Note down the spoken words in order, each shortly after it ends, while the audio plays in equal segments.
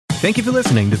Thank you for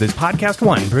listening to this Podcast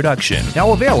One production.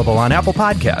 Now available on Apple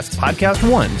Podcasts,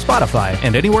 Podcast One, Spotify,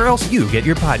 and anywhere else you get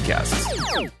your podcasts.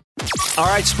 All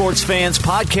right, sports fans,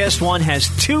 Podcast One has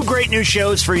two great new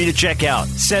shows for you to check out.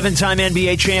 Seven-time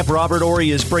NBA champ Robert Horry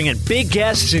is bringing big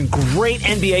guests and great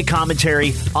NBA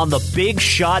commentary on the Big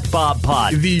Shot Bob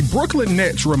Pod. The Brooklyn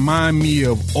Nets remind me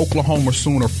of Oklahoma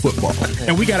Sooner football,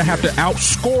 and we got to have to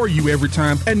outscore you every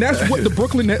time, and that's what the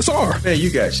Brooklyn Nets are. Man,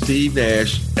 you got Steve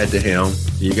Nash at the helm.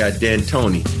 You got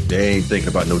D'Antoni. They ain't thinking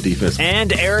about no defense.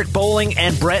 And Eric Bowling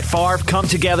and Brett Favre come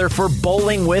together for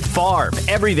Bowling with Favre.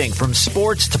 Everything from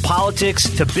sports to politics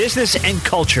to business and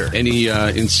culture. Any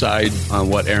insight on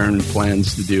what Aaron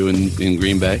plans to do in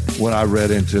Green Bay? What I read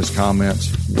into his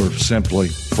comments were simply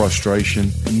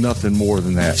frustration, nothing more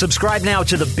than that. Subscribe now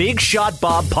to the Big Shot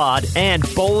Bob Pod and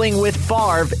Bowling with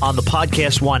Favre on the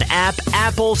Podcast One app,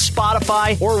 Apple,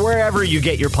 Spotify, or wherever you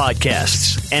get your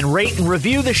podcasts. And rate and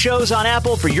review the shows on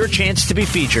Apple for your chance to be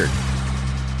featured.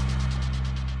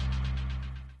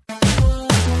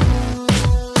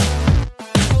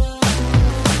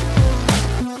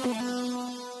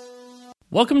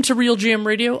 Welcome to Real GM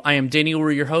Radio. I am Danny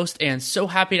Ulrey, your host, and so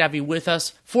happy to have you with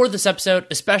us for this episode,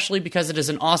 especially because it is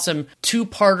an awesome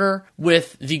two-parter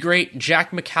with the great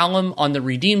Jack McCallum on the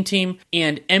Redeem Team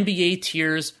and NBA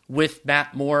Tiers with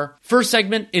Matt Moore. First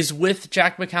segment is with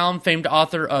Jack McCallum, famed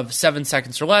author of 7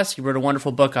 Seconds or Less. He wrote a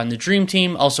wonderful book on the Dream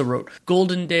Team, also wrote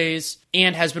Golden Days,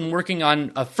 and has been working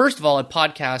on, first of all, a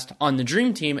podcast on the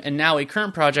Dream Team, and now a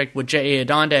current project with J.A.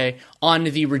 Adonde on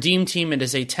the Redeem Team. It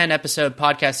is a 10-episode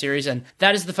podcast series, and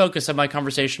that is the focus of my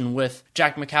conversation with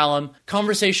Jack McCallum.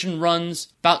 Conversation runs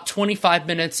about 25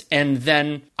 minutes, and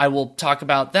then I will talk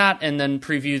about that and then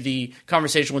preview the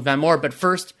conversation with Matt Moore. But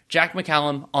first, Jack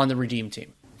McCallum on the Redeem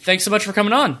Team. Thanks so much for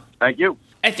coming on. Thank you.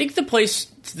 I think the place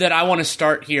that I want to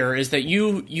start here is that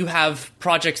you have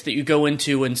projects that you go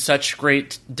into in such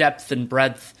great depth and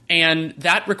breadth, and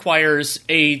that requires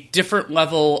a different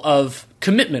level of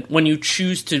commitment when you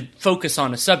choose to focus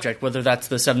on a subject, whether that's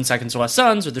the 7 Seconds or Less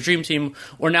Suns or the Dream Team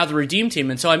or now the Redeem Team.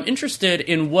 And so I'm interested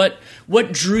in what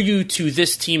drew you to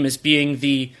this team as being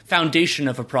the foundation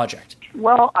of a project.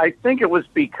 Well, I think it was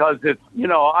because it's,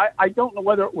 I don't know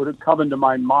whether it would have come into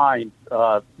my mind,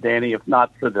 Danny, if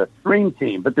not for the Dream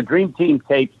Team. But the Dream Team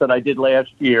tapes that I did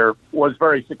last year was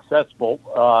very successful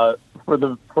for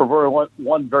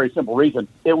one very simple reason.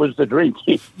 It was the Dream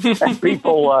Team. And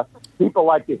people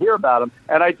like to hear about them.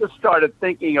 And I just started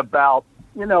thinking about,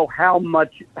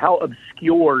 how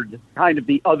obscured kind of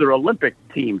the other Olympic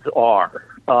teams are.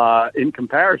 In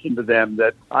comparison to them,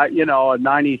 that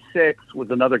 96 was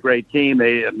another great team.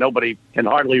 Nobody can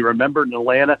hardly remember in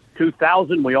Atlanta.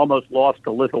 2000, we almost lost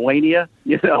to Lithuania.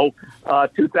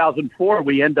 2004,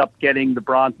 we end up getting the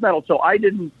bronze medal. So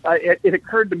it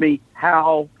occurred to me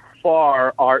how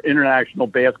far our international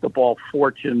basketball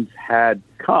fortunes had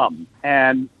come,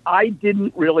 and I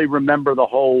didn't really remember the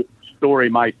whole story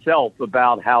myself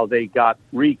about how they got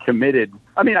recommitted.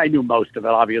 I mean, I knew most of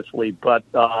it, obviously, but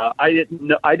I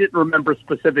didn't remember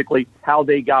specifically how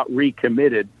they got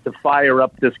recommitted to fire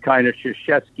up this kind of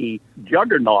Krzyzewski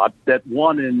juggernaut that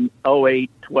won in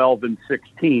 08, 12, and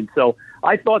 16. So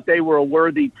I thought they were a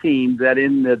worthy team that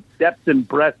in the depth and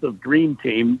breadth of Dream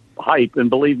Team hype, and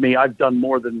believe me, I've done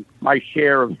more than my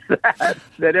share of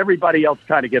that everybody else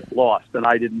kind of gets lost, and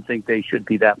I didn't think they should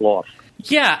be that lost.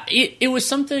 Yeah, it was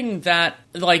something that,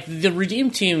 like, the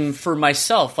Redeem Team for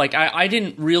myself, like, I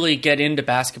didn't really get into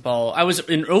basketball. I was,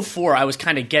 in 04, I was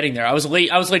kind of getting there. I was late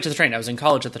to the train. I was in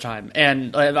college at the time,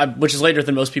 and which is later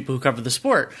than most people who cover the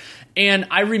sport. And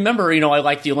I remember, I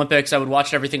liked the Olympics. I would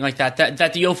watch everything like that.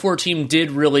 That the 04 team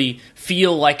did really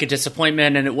feel like a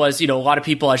disappointment, and it was, a lot of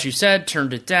people, as you said,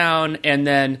 turned it down, and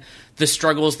then the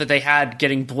struggles that they had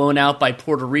getting blown out by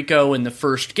Puerto Rico in the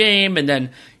first game, and then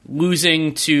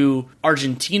losing to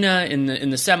Argentina in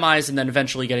the semis, and then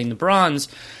eventually getting the bronze.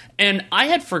 And I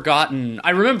had forgotten,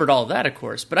 I remembered all of that, of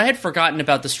course, but I had forgotten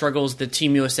about the struggles that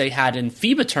Team USA had in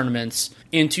FIBA tournaments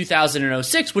in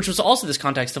 2006, which was also this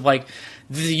context of, like,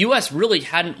 the U.S. really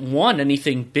hadn't won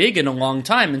anything big in a long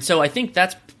time. And so I think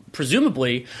that's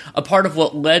presumably a part of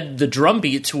what led the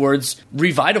drumbeat towards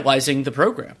revitalizing the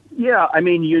program. Yeah,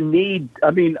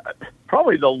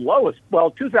 probably the lowest.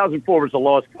 Well, 2004 was the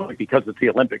lowest point because it's the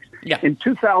Olympics. Yeah. In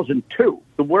 2002,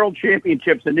 the World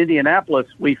Championships in Indianapolis,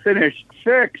 we finished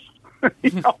sixth.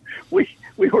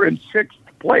 We were in sixth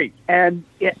place. And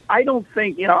I don't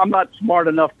think, I'm not smart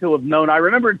enough to have known. I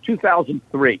remember in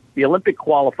 2003, the Olympic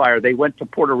qualifier, they went to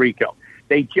Puerto Rico.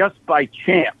 they just by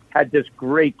chance had this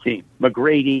great team.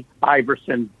 McGrady,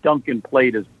 Iverson, Duncan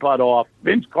played his butt off.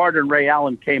 Vince Carter and Ray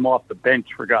Allen came off the bench,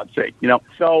 for God's sake.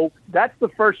 So that's the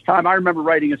first time I remember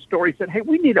writing a story, said, hey,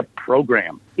 we need a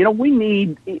program.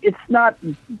 It's not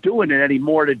doing it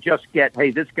anymore to just get,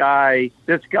 hey, this guy.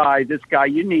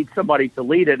 You need somebody to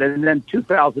lead it. And then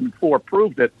 2004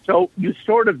 proved it. So you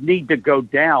sort of need to go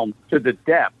down to the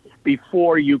depth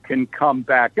before you can come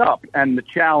back up. And the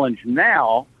challenge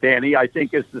now, Danny, I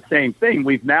think is the same thing.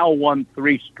 We've now won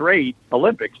 3 straight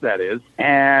Olympics, that is.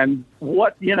 And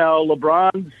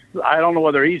LeBron's, I don't know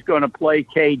whether he's going to play.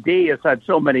 KD has had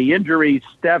so many injuries.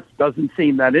 Steph doesn't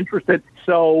seem that interested.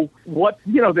 So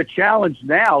the challenge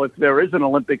now, if there is an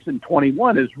Olympics in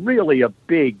 21, is really a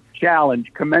big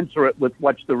challenge commensurate with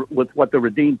what the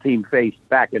Redeem team faced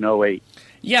back in 08.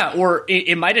 Yeah, or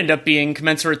it might end up being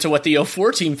commensurate to what the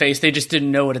 04 team faced. They just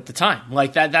didn't know it at the time.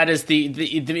 Like that is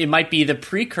it might be the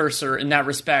precursor in that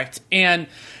respect. And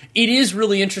it is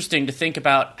really interesting to think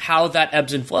about how that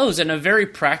ebbs and flows. And a very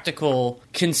practical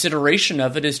consideration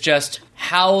of it is just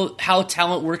how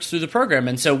talent works through the program.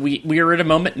 And so we are at a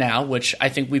moment now, which I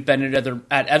think we've been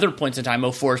at other points in time.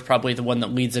 04 is probably the one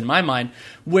that leads in my mind,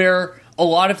 where a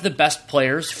lot of the best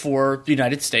players for the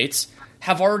United States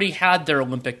have already had their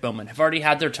Olympic moment, have already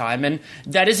had their time. And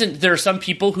there are some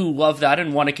people who love that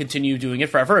and want to continue doing it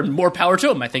forever, and more power to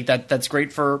them. I think that's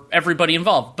great for everybody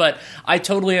involved. But I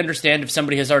totally understand if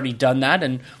somebody has already done that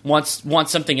and wants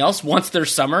something else, wants their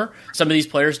summer. Some of these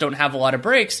players don't have a lot of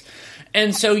breaks.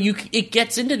 And so it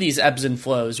gets into these ebbs and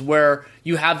flows where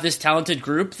you have this talented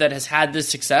group that has had this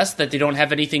success that they don't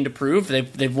have anything to prove.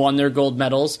 They've won their gold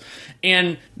medals,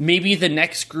 and maybe the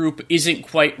next group isn't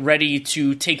quite ready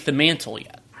to take the mantle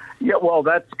yet. Yeah, well,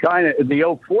 that's kind of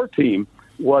the 04 team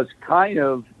was kind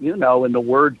of, in the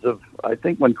words of, I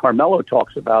think when Carmelo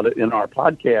talks about it in our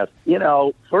podcast,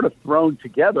 sort of thrown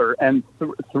together. And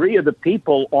 3 of the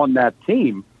people on that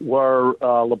team were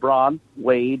LeBron,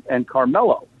 Wade, and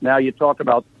Carmelo. Now you talk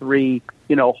about 3,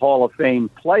 Hall of Fame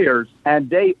players, and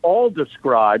they all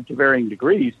described to varying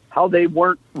degrees how they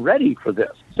weren't ready for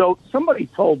this. So somebody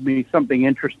told me something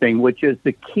interesting, which is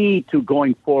the key to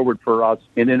going forward for us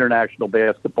in international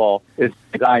basketball is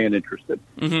Zion interested.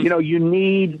 Mm-hmm.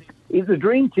 The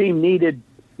Dream Team needed,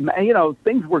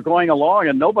 things were going along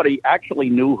and nobody actually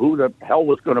knew who the hell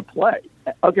was going to play.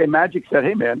 Okay, Magic said,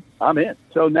 hey, man, I'm in.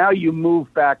 So now you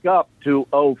move back up to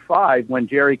 05 when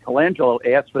Jerry Colangelo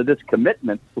asked for this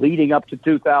commitment leading up to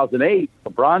 2008.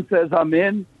 LeBron says, I'm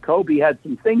in. Kobe had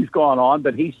some things going on,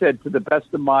 but he said, to the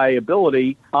best of my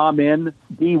ability, I'm in.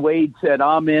 D. Wade said,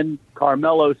 I'm in.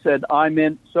 Carmelo said, I'm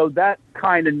in. So that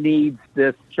kind of needs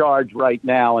this charge right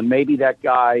now. And maybe that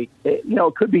guy, it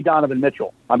could be Donovan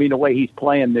Mitchell. I mean, the way he's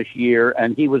playing this year,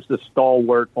 and he was the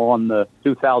stalwart on the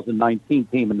 2019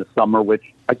 team in the summer, which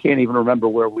I can't even remember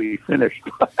where we finished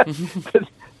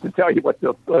to tell you what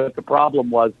the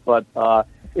problem was. But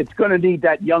it's going to need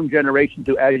that young generation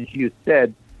to, as you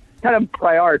said, kind of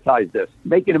prioritize this,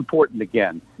 make it important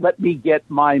again. Let me get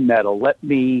my medal. Let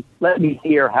me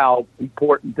hear how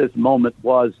important this moment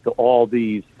was to all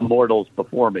these mortals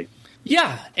before me.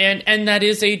 Yeah, and that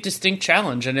is a distinct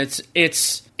challenge, and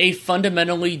it's a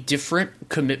fundamentally different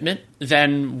commitment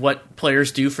than what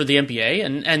players do for the NBA,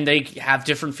 and they have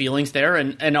different feelings there,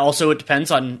 and also it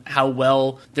depends on how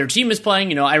well their team is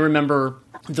playing. I remember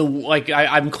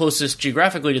I'm closest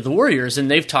geographically to the Warriors, and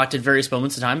they've talked at various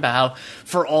moments in time about how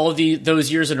for all of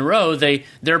those years in a row,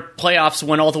 their playoffs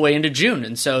went all the way into June,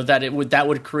 and so that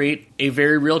would create a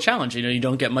very real challenge. You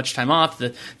don't get much time off. The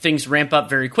things ramp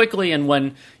up very quickly, and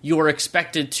when you're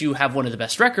expected to have one of the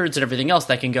best records and everything else,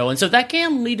 that can go. And so that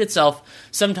can lead itself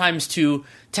sometimes to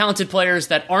talented players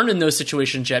that aren't in those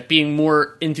situations yet being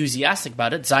more enthusiastic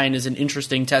about it. Zion is an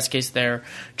interesting test case there.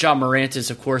 John Morant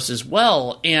is, of course, as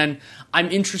well. And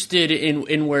I'm interested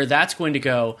in where that's going to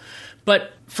go.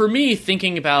 But for me,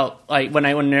 thinking about when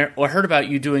I heard about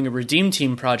you doing a Redeem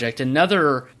Team project,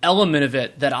 another element of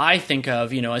it that I think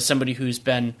of, as somebody who's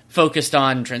been focused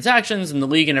on transactions and the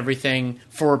league and everything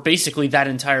for basically that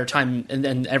entire time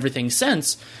and everything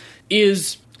since,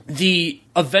 is the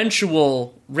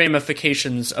eventual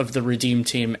ramifications of the Redeem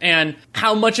Team and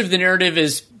how much of the narrative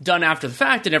is done after the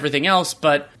fact and everything else.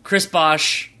 But Chris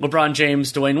Bosh, LeBron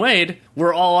James, Dwayne Wade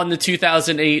were all on the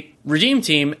 2008 Redeem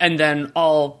Team and then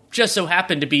all just so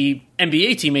happened to be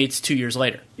NBA teammates 2 years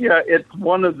later. Yeah, it's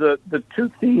one of the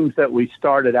 2 themes that we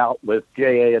started out with,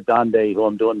 J.A. Adande, who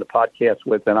I'm doing the podcast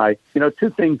with, and 2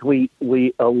 things we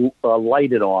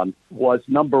lighted on was,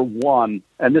 number one,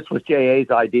 and this was J.A.'s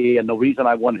idea, and the reason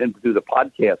I wanted him to do the podcast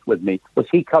podcast with me was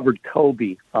he covered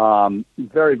Kobe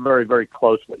very, very, very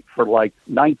closely for like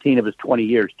 19 of his 20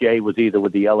 years. Jay was either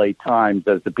with the LA Times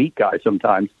as the beat guy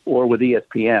sometimes or with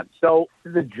ESPN. So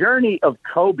the journey of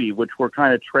Kobe, which we're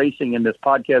kind of tracing in this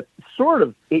podcast, sort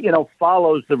of,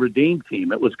 follows the Redeem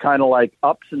Team. It was kind of like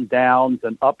ups and downs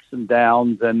and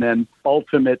then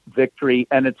ultimate victory.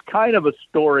 And it's kind of a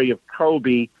story of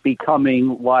Kobe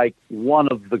becoming like one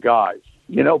of the guys,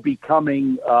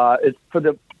 becoming it's for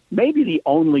maybe the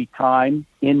only time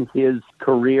in his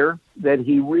career that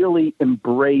he really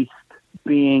embraced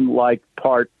being like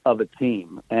part of a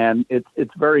team. And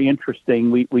it's very interesting.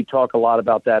 We talk a lot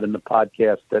about that in the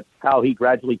podcast, that how he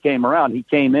gradually came around. He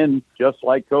came in just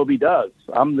like Kobe does.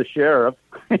 I'm the sheriff.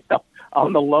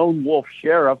 I'm the lone wolf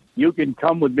sheriff. You can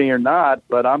come with me or not,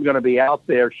 but I'm going to be out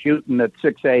there shooting at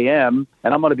 6 a.m.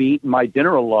 and I'm going to be eating my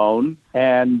dinner alone.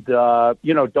 And,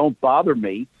 don't bother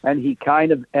me. And he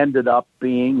kind of ended up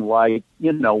being like,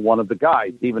 one of the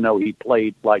guys, even though he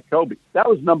played like Kobe. That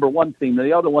was number one thing.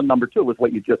 The other one, number two, was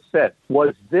what you just said.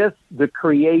 Was this the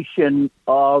creation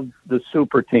of the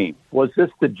super team? Was this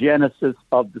the genesis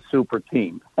of the super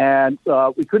team? And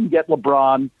we couldn't get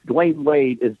LeBron. Dwayne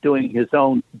Wade is doing his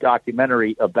own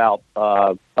documentary about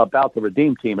the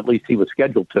Redeem Team. At least he was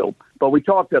scheduled to. But we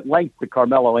talked at length to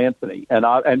Carmelo Anthony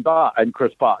and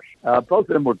Chris Bosh. Both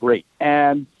of them were great.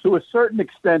 And to a certain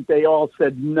extent, they all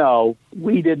said, no,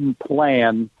 we didn't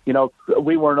plan.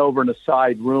 We weren't over in a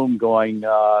side room going,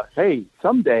 hey,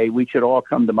 someday we should all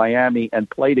come to Miami and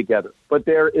play together. But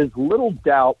there is little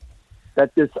doubt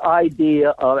that this idea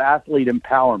of athlete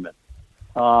empowerment,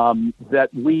 that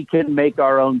we can make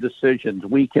our own decisions,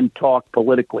 we can talk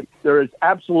politically. There is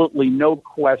absolutely no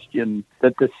question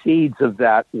that the seeds of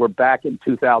that were back in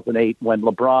 2008 when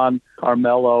LeBron,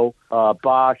 Carmelo,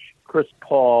 Bosh, Chris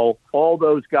Paul, all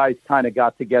those guys kind of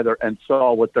got together and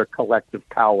saw what their collective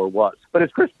power was. But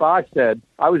as Chris Bosh said,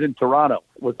 I was in Toronto.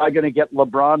 Was I going to get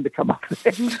LeBron to come up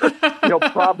there?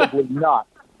 Probably not.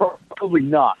 Probably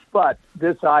not. But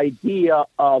this idea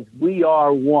of we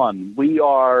are one, we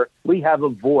have a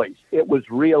voice, it was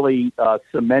really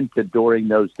cemented during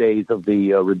those days of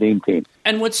the Redeem Team.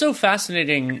 And what's so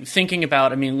fascinating thinking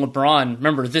about, LeBron,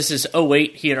 remember, this is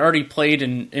 2008. He had already played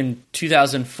in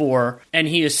 2004, and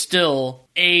he is still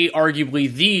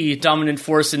arguably the dominant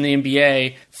force in the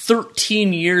NBA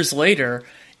 13 years later.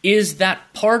 Is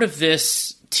that part of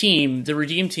this team, the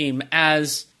Redeem Team,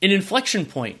 as an inflection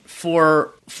point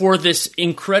for this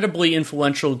incredibly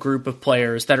influential group of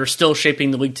players that are still shaping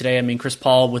the league today? Chris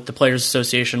Paul with the Players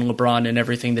Association, LeBron and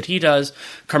everything that he does.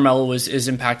 Carmelo is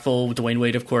impactful. Dwayne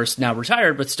Wade, of course, now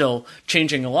retired, but still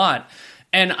changing a lot.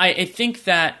 And I think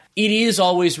that it is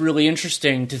always really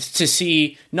interesting to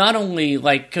see not only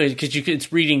because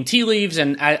it's reading tea leaves,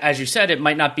 and as you said, it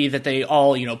might not be that they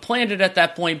all planned it at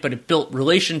that point, but it built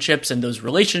relationships, and those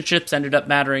relationships ended up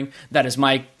mattering. That is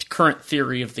my current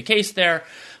theory of the case there.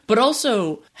 But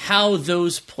also how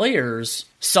those players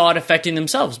saw it affecting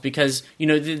themselves, because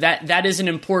that is an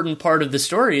important part of the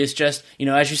story. Is just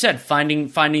as you said,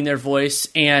 finding their voice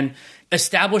and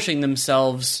establishing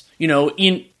themselves,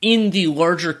 in the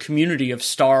larger community of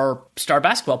star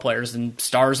basketball players and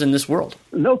stars in this world.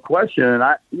 No question.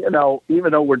 And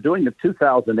even though we're doing the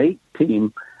 2008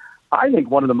 team, I think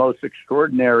one of the most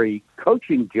extraordinary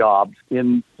coaching jobs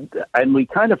and we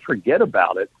kind of forget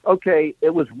about it. Okay,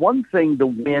 it was one thing to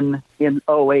win in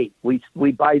 2008.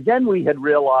 We by then we had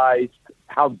realized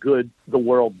how good the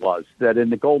world was, that in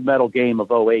the gold medal game of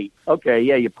 2008, okay,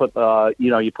 yeah, you put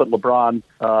LeBron,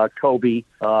 Kobe,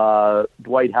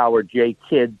 Dwight Howard, Jay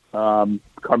Kidd,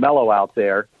 Carmelo out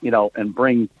there, and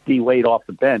bring D. Wade off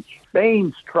the bench.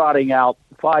 Spain's trotting out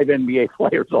 5 NBA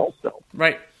players also.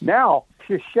 Right. Now,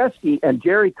 Krzyzewski and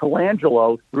Jerry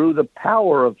Colangelo, through the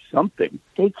power of something,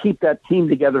 they keep that team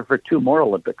together for 2 more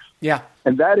Olympics. Yeah.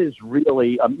 And that is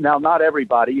really, now not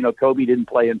everybody, Kobe didn't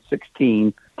play in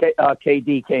 16.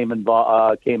 KD came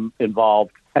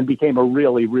involved and became a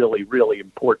really, really, really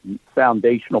important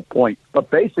foundational point.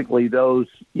 But basically those,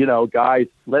 guys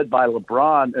led by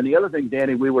LeBron. And the other thing,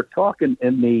 Danny, we were talking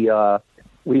in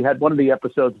we had one of the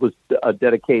episodes was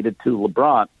dedicated to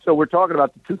LeBron. So we're talking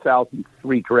about the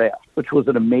 2003 draft, which was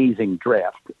an amazing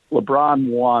draft. LeBron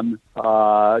won,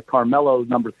 Carmelo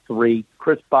number 3,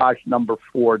 Chris Bosh number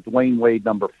 4, Dwayne Wade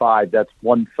number 5. That's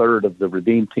 1/3 of the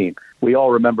Redeem Team. We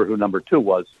all remember who number 2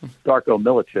 was. Darko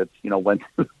Milicic,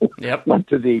 went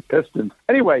to the Pistons.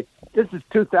 Anyway, this is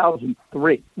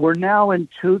 2003. We're now in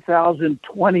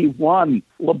 2021.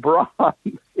 LeBron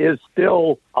is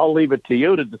still, I'll leave it to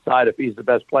you to decide if he's the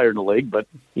best player in the league, but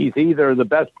he's either the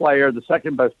best player, the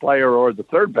second best player, or the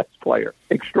third best player.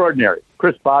 Extraordinary.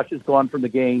 Chris Bosh is gone from the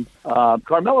game.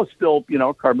 Carmelo's still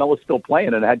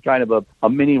playing and had kind of a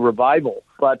mini revival.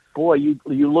 But, boy, you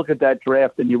look at that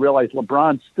draft and you realize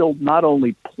LeBron's still not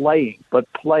only playing, but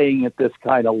playing at this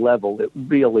kind of level. It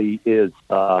really is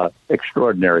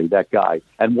extraordinary, that guy,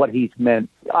 and what he's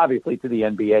meant, obviously, to the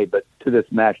NBA, but to this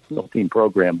national team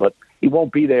program. But he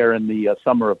won't be there in the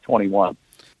summer of 21.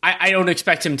 I don't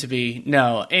expect him to be,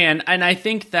 no. And I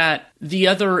think that the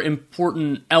other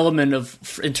important element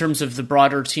in terms of the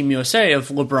broader Team USA of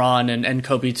LeBron and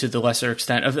Kobe to the lesser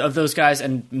extent of those guys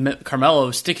and Carmelo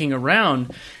sticking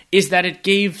around is that it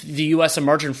gave the U.S. a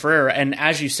margin for error. And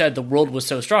as you said, the world was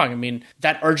so strong. I mean,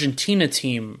 that Argentina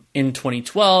team in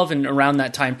 2012 and around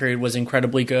that time period was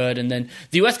incredibly good. And then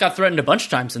the U.S. got threatened a bunch of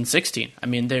times in 16. I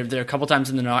mean, they're a couple times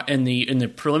in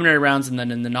the preliminary rounds and then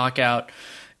in the knockout.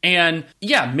 And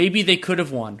yeah, maybe they could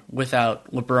have won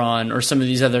without LeBron or some of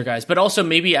these other guys. But also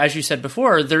maybe, as you said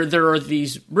before, there are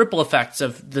these ripple effects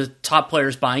of the top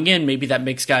players buying in. Maybe that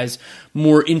makes guys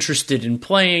more interested in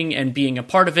playing and being a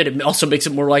part of it. It also makes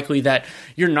it more likely that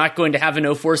you're not going to have an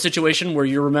 0-4 situation where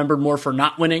you're remembered more for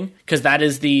not winning, because that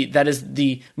is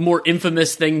the more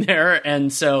infamous thing there.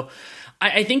 And so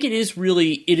I think it is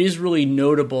really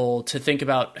notable to think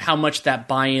about how much that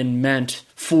buy-in meant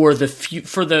for the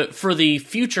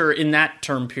future in that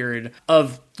term period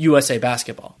of USA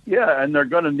basketball. Yeah, and they're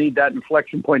going to need that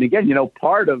inflection point again. You know,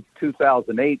 part of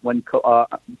 2008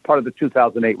 part of the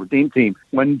 2008 Redeem Team,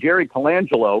 when Jerry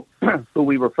Colangelo, who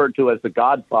we referred to as the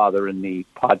Godfather in the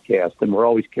podcast, and we're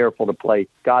always careful to play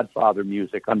Godfather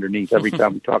music underneath every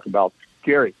time we talk about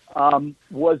Jerry,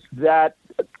 was that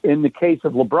in the case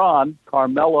of LeBron,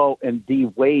 Carmelo, and D.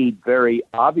 Wade, very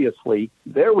obviously,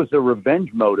 there was a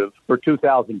revenge motive for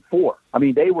 2004. I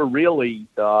mean, they were really,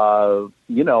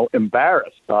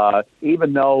 embarrassed,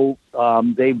 even though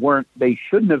they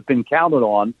shouldn't have been counted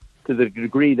on to the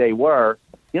degree they were.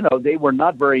 You know, they were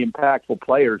not very impactful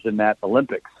players in that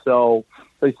Olympics. So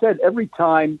they said every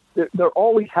time there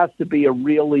always has to be a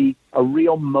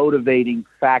real motivating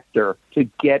factor to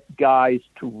get guys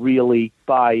to really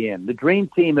buy in. The Dream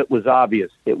Team, it was obvious.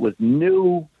 It was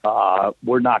new.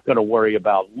 We're not going to worry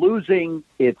about losing.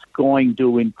 It's going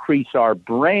to increase our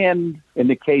brand. In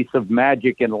the case of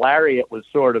Magic and Larry, it was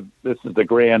sort of, this is the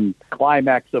grand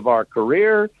climax of our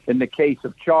career. In the case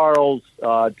of Charles,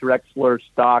 Drexler,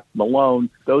 Stock, Malone,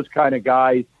 those kind of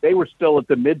guys, they were still at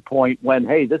the midpoint when,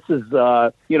 hey, this is,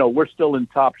 we're still in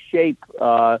top shape.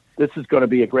 This is going to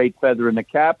be a great feather in the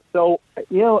cap. So,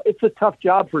 it's a tough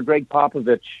job for Greg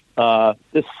Popovich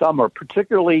this summer,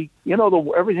 particularly,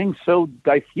 everything's so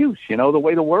diffuse, the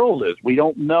way the world is. We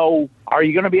don't know, are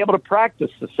you going to be able to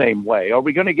practice the same way? Are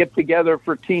we going to get together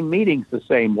for team meetings the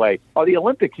same way? Are the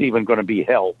Olympics even going to be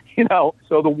held?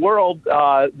 So the world,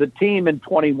 the team in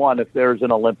 21, if there's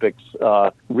an Olympics,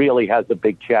 really has a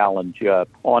big challenge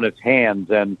on its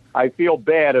hands. And I feel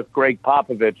bad if Greg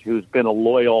Popovich, who's been a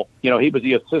loyal, he was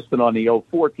the assistant on the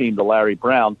 04 team to Larry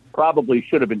Brown, probably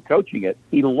should have been coaching it.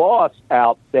 He lost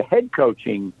out the head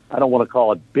coaching, I don't want to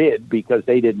call it bid because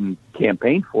they didn't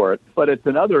campaign for it, but it's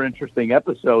another interesting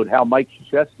episode how Mike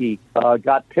Krzyzewski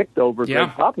got picked over Greg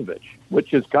Popovich,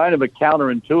 which is kind of a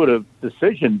counterintuitive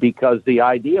decision because the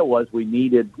idea was we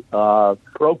needed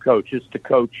pro coaches to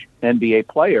coach NBA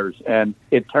players, and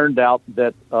it turned out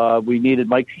that we needed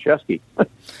Mike Krzyzewski.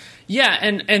 Yeah,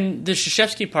 and the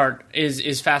Krzyzewski part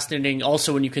is fascinating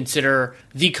also when you consider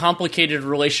the complicated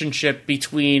relationship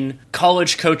between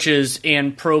college coaches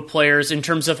and pro players in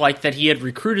terms of like that he had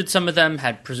recruited some of them,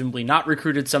 had presumably not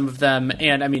recruited some of them,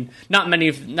 and I mean not many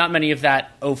of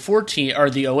that 04 team or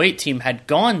the 08 team had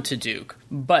gone to Duke,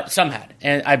 but some had,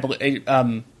 and I believe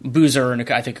Boozer and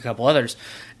I think a couple others,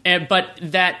 but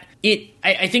that.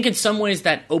 I think in some ways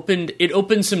that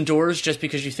opened some doors just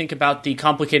because you think about the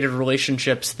complicated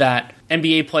relationships that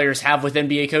NBA players have with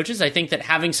NBA coaches. I think that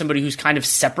having somebody who's kind of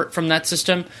separate from that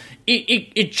system,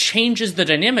 it changes the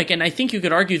dynamic. And I think you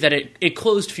could argue that it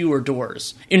closed fewer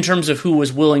doors in terms of who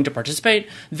was willing to participate.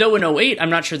 Though in 08, I'm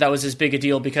not sure that was as big a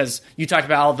deal because you talked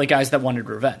about all the guys that wanted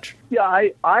revenge. Yeah,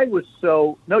 I was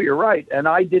so, no, you're right. And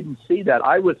I didn't see that.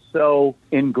 I was so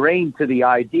ingrained to the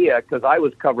idea because I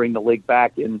was covering the league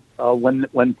back in when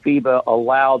FIBA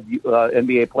allowed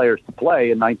NBA players to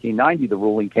play in 1990, the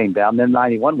ruling came down. Then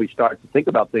 91, we started to think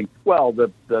about things. Well, the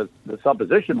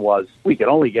supposition was we could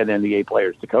only get NBA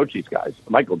players to coach these guys.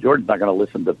 Michael Jordan's not going to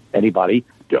listen to anybody.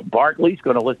 Barkley's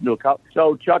going to listen to a couple.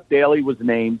 So Chuck Daly was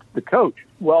named the coach.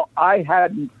 Well, I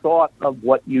hadn't thought of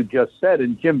what you just said.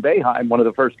 And Jim Boeheim, one of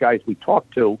the first guys we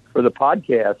talked to for the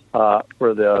podcast,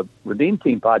 for the Redeem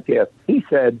Team podcast, he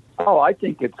said, I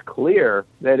think it's clear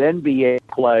that NBA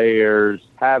players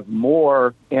have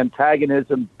more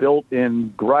antagonism,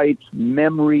 built-in gripes,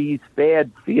 memories,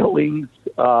 bad feelings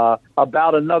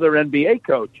about another NBA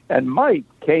coach. And Mike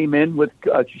came in with,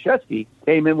 Krzyzewski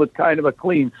came in with kind of a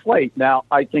clean slate. Now,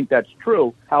 I think that's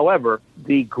true. However,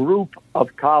 the group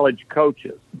of college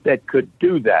coaches that could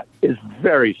do that is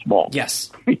very small.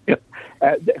 Yes.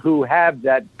 Who have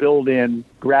that built-in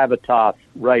gravitas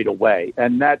right away.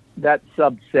 And that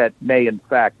subset may, in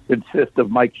fact, consist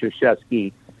of Mike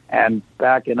Krzyzewski. And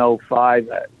back in 2005,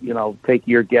 take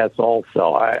your guess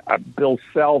also. Bill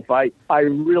Self, I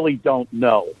really don't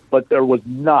know. But there was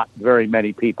not very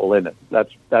many people in it.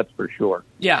 That's for sure.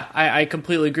 Yeah, I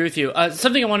completely agree with you.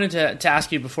 Something I wanted to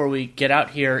ask you before we get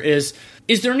out here is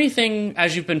there anything,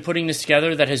 as you've been putting this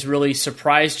together, that has really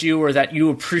surprised you or that you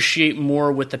appreciate more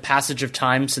with the passage of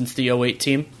time since the 2008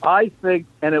 team? I think,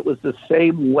 and it was the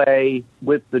same way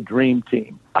with the Dream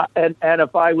Team. And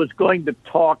if I was going to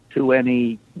talk to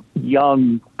any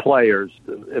young players,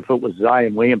 if it was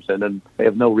Zion Williamson, and they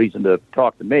have no reason to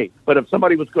talk to me, but if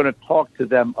somebody was going to talk to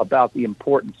them about the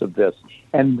importance of this,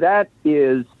 and that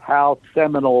is how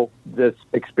seminal this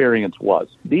experience was.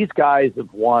 These guys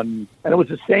have won, and it was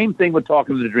the same thing with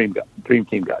talking to the Dream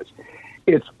Team guys.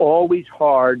 It's always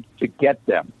hard to get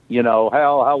them.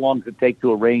 How long does it take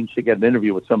to arrange to get an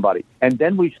interview with somebody? And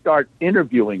then we start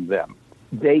interviewing them.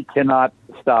 They cannot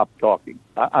stop talking.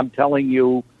 I'm telling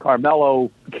you,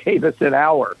 Carmelo gave us an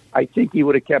hour. I think he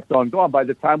would have kept on going. By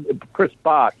the time Chris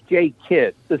Bosh, Jay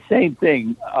Kidd, the same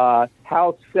thing,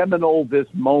 how seminal this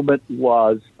moment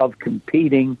was of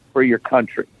competing for your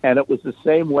country. And it was the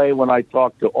same way when I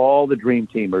talked to all the Dream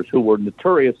Teamers who were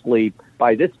notoriously,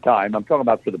 by this time, I'm talking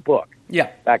about for the book,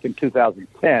 back in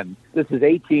 2010. This is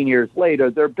 18 years later.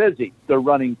 They're busy. They're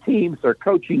running teams. They're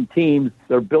coaching teams.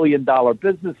 They're billion-dollar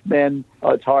businessmen.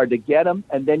 It's hard to get them.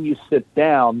 And then you sit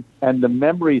down, and the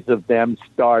memories of them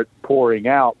start pouring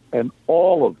out. And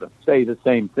all of them say the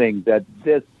same thing, that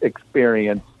this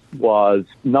experience was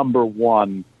number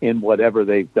one in whatever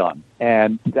they've done.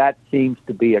 And that seems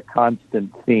to be a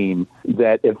constant theme,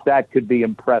 that if that could be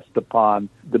impressed upon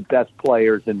the best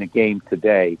players in the game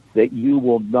today, that you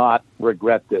will not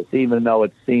regret this, even though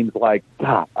it seems like,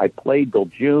 God, I played till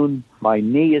June, my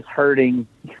knee is hurting,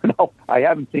 I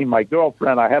haven't seen my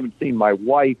girlfriend, I haven't seen my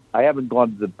wife, I haven't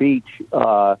gone to the beach.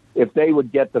 If they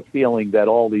would get the feeling that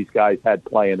all these guys had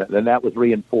playing it, then that was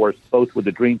reinforced both with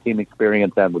the Dream Team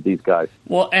experience and with these guys.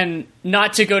 Well, and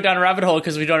not to go down a rabbit hole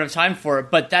because we don't have time for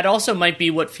it, but that also might be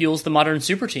what fuels the modern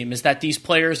super team, is that these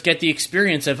players get the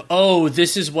experience of,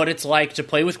 this is what it's like to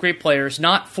play with great players,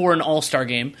 not for an all-star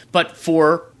game, but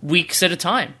for weeks at a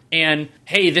time. And,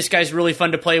 hey, this guy's really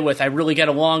fun to play with. I really get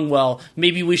along well.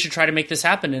 Maybe we should try to make this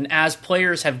happen. And as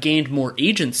players have gained more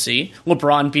agency,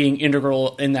 LeBron being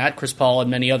integral in that, Chris Paul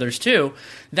and many others too,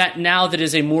 that now that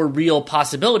is a more real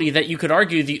possibility that you could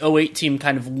argue the 2008 team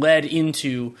kind of led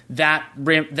into that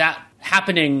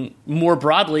happening more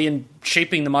broadly and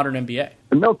shaping the modern NBA.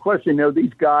 No question,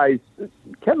 these guys,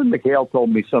 Kevin McHale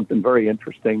told me something very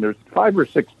interesting. There's 5 or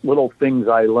 6 little things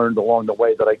I learned along the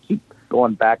way that I keep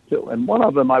going back to. And one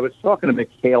of them, I was talking to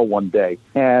McHale one day,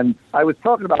 and I was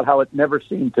talking about how it never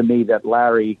seemed to me that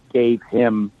Larry gave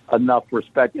him enough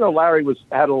respect. Larry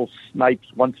had little snipes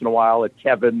once in a while at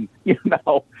Kevin,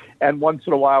 and once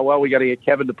in a while, we got to get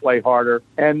Kevin to play harder.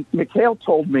 And McHale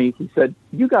told me, he said,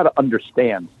 you got to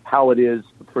understand how it is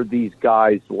for these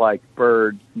guys like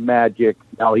Bird, Magic.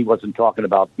 Now, he wasn't talking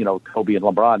about, Kobe and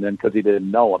LeBron then because he didn't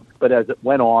know them. But as it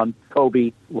went on,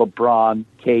 Kobe, LeBron,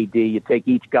 KD, you take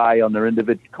each guy on their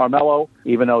individual. Carmelo,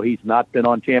 even though he's not been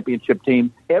on championship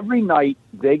team, every night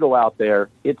they go out there,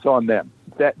 it's on them.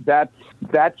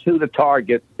 That's who the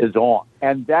target is on.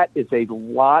 And that is a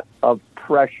lot of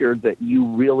pressure that you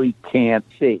really can't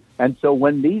see. And so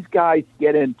when these guys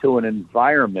get into an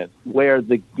environment where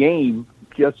the game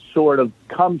just sort of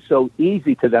comes so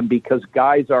easy to them because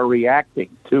guys are reacting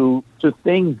to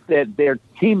things that their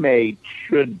teammates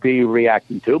should be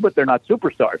reacting to, but they're not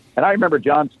superstars. And I remember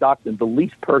John Stockton, the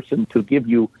least person to give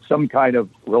you some kind of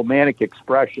romantic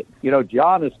expression.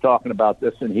 John is talking about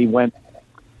this, and he went,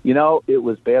 it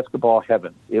was basketball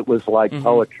heaven. It was like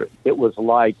poetry. It was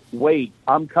like, wait,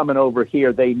 I'm coming over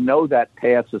here. They know that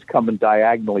pass is coming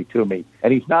diagonally to me.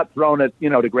 And he's not throwing it,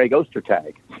 to Greg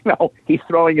Ostertag. He's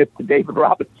throwing it to David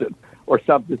Robinson or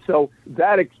something. So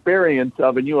that experience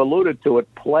of, and you alluded to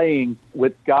it, playing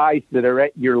with guys that are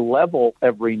at your level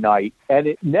every night, and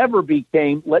it never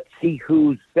became, let's see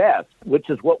who's best, which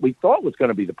is what we thought was going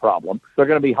to be the problem. They're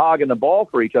going to be hogging the ball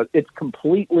for each other. It's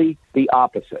completely the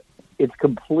opposite. It's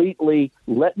completely,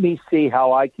 let me see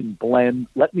how I can blend.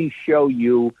 Let me show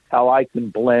you how I can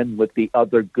blend with the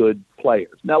other good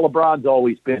players. Now, LeBron's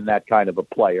always been that kind of a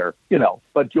player,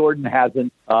 but Jordan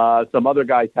hasn't. Some other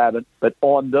guys haven't. But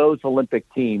on those Olympic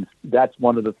teams, that's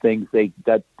one of the things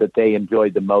that they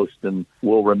enjoyed the most and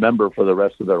will remember for the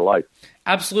rest of their life.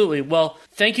 Absolutely. Well,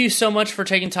 thank you so much for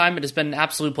taking time. It has been an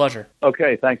absolute pleasure.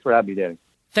 Okay, thanks for having me, Danny.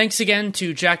 Thanks again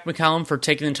to Jack McCallum for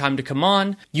taking the time to come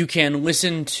on. You can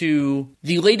listen to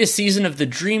the latest season of the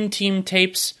Dream Team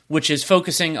tapes, which is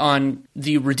focusing on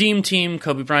the Redeem Team,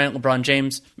 Kobe Bryant, LeBron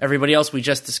James, everybody else we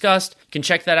just discussed. You can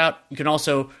check that out. You can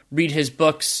also read his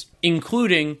books,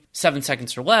 including 7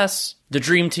 Seconds or Less, The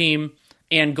Dream Team,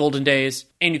 and Golden Days.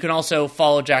 And you can also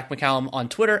follow Jack McCallum on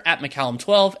Twitter at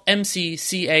McCallum12,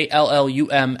 McCallum,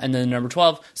 and then the number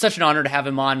 12. Such an honor to have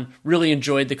him on. Really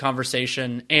enjoyed the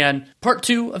conversation. And part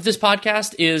 2 of this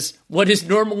podcast is what is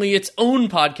normally its own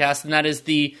podcast, and that is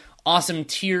the Awesome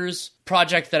Tiers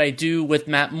project that I do with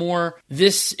Matt Moore.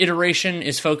 This iteration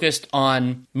is focused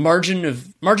on margin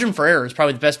for error is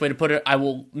probably the best way to put it.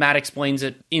 Matt explains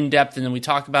it in depth and then we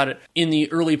talk about it in the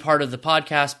early part of the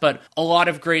podcast, but a lot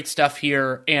of great stuff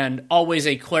here and always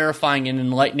a clarifying and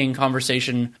enlightening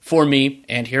conversation for me.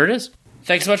 And here it is.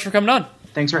 Thanks so much for coming on.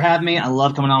 Thanks for having me. I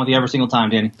love coming on with you every single time,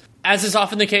 Danny. As is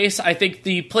often the case, I think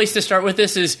the place to start with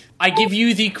this is I give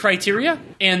you the criteria,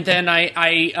 and then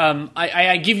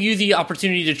I give you the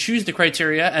opportunity to choose the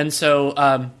criteria. And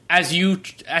so, as you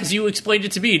explained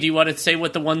it to me, do you want to say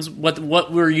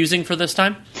what we're using for this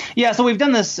time? Yeah, so we've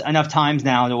done this enough times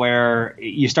now to where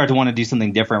you start to want to do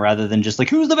something different rather than just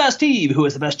like who's the best team, who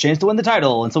has the best chance to win the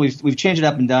title. And so we've changed it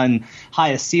up and done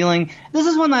highest ceiling. This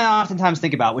is one that I oftentimes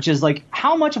think about, which is like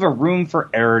how much of a room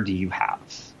for error do you have?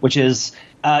 Which is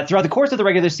throughout the course of the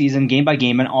regular season, game by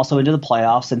game, and also into the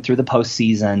playoffs and through the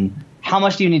postseason, how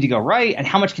much do you need to go right and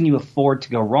how much can you afford to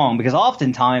go wrong? Because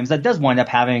oftentimes that does wind up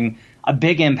having a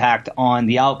big impact on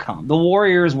the outcome. The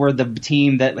Warriors were the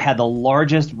team that had the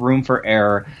largest room for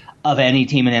error of any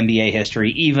team in NBA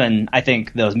history, even, I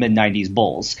think, those mid-'90s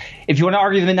Bulls. If you want to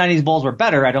argue the mid-'90s Bulls were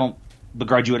better, I don't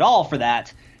begrudge you at all for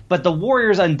that. But the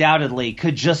Warriors undoubtedly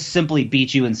could just simply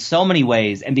beat you in so many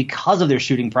ways, and because of their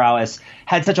shooting prowess,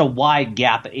 had such a wide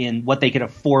gap in what they could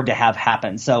afford to have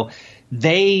happen. So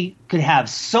they could have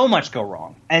so much go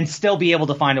wrong and still be able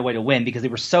to find a way to win because they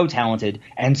were so talented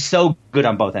and so good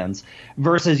on both ends.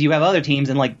 Versus you have other teams,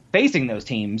 and like facing those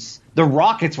teams, the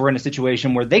Rockets were in a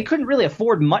situation where they couldn't really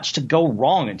afford much to go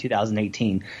wrong in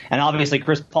 2018. And obviously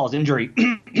Chris Paul's injury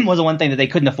was the one thing that they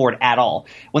couldn't afford at all.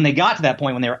 When they got to that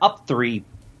point, when they were up 3-2,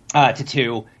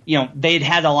 they'd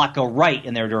had a lot go right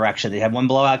in their direction. They had one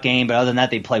blowout game, but other than that,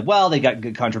 they played well. They got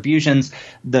good contributions.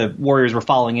 The Warriors were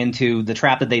falling into the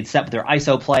trap that they'd set with their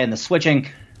ISO play and the switching.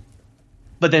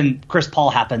 But then Chris Paul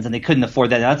happens, and they couldn't afford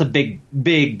that. Now, that's a big,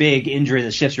 big, big injury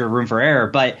that shifts your room for error.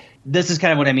 But this is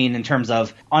kind of what I mean in terms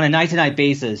of on a night-to-night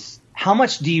basis, how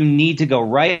much do you need to go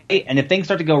right? And if things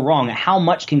start to go wrong, how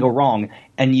much can go wrong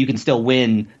and you can still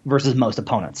win versus most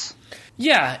opponents?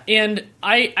 Yeah, and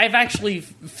I've actually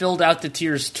filled out the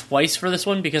tiers twice for this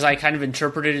one because I kind of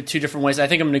interpreted it 2 different ways. I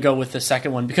think I'm going to go with the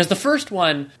second one because the first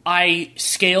one, I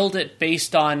scaled it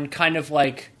based on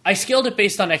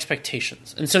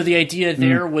expectations. And so the idea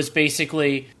there was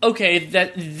basically, okay,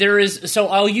 that there is, so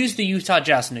I'll use the Utah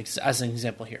Jazz as an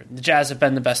example here. The Jazz have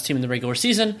been the best team in the regular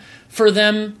season. For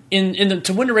them,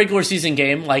 to win a regular season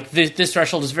game, like this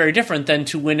threshold is very different than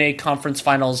to win a conference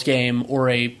finals game or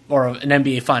an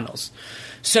NBA finals.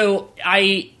 So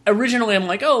I'm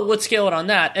like, oh, let's scale it on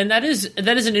that. And that is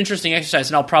an interesting exercise,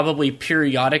 and I'll probably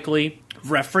periodically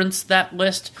reference that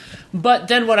list. But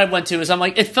then what I went to is I'm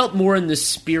like, it felt more in the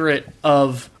spirit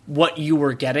of what you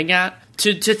were getting at.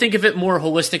 To think of it more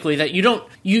holistically, that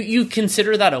you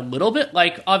consider that a little bit.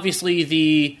 Like, obviously,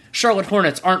 the Charlotte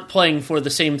Hornets aren't playing for the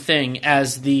same thing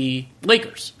as the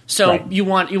Lakers. So right. you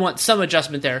want some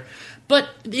adjustment there. But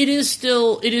it is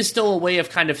still a way of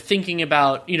kind of thinking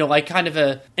about, like kind of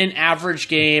an average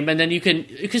game. And then you can,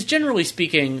 because generally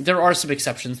speaking, there are some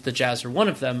exceptions, the Jazz are one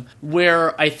of them,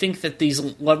 where I think that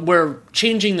where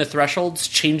changing the thresholds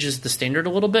changes the standard a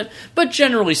little bit. But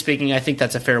generally speaking, I think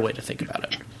that's a fair way to think about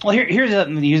it. Well, here's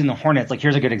using the Hornets, like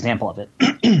here's a good example of it.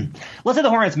 Let's say the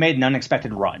Hornets made an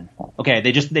unexpected run. Okay,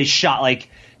 they shot like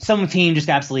some team just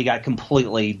absolutely got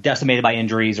completely decimated by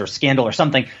injuries or scandal or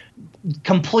something.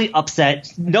 Complete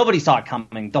upset. Nobody saw it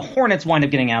coming. The Hornets wind up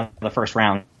getting out of the first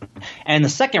round. And the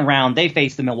second round, they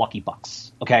faced the Milwaukee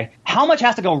Bucks. Okay? How much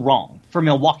has to go wrong for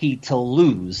Milwaukee to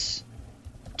lose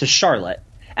to Charlotte?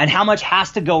 And how much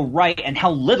has to go right and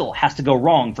how little has to go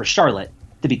wrong for Charlotte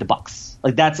to beat the Bucks?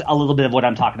 Like, that's a little bit of what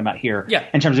I'm talking about here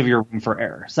in terms of your room for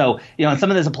error. So, and some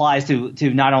of this applies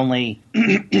to not only,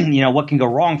 what can go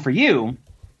wrong for you,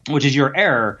 which is your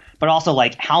error, but also,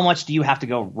 like, how much do you have to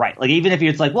go right? Like, even if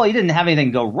it's like, well, you didn't have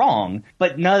anything go wrong,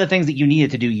 but none of the things that you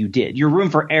needed to do, you did. Your room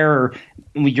for error,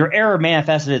 your error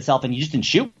manifested itself and you just didn't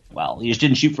shoot well. You just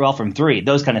didn't shoot well from three,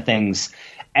 those kind of things.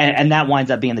 And that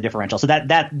winds up being the differential. So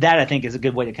that I think is a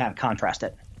good way to kind of contrast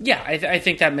it. Yeah, I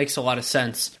think that makes a lot of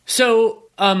sense. So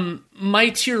my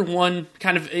tier one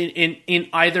kind of in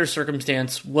either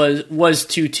circumstance was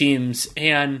two teams,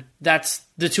 and that's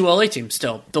the two LA teams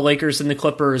still, the Lakers and the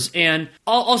Clippers. And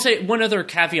I'll say one other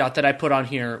caveat that I put on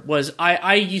here was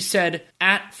I said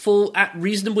at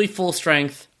reasonably full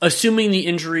strength, assuming the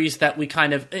injuries that we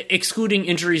kind of excluding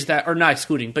injuries that are not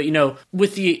excluding, but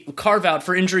with the carve out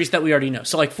for injuries that we already know.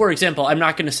 So, like, for example, I'm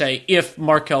not going to say if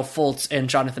Markelle Fultz and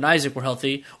Jonathan Isaac were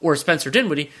healthy or Spencer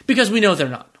Dinwiddie, because we know they're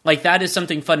not. Like, that is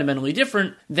something fundamentally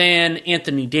different than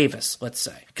Anthony Davis, let's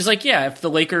say. Because, if the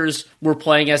Lakers were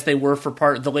playing as they were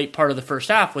for the late part of the first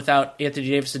half without Anthony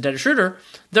Davis and Dennis Schroeder,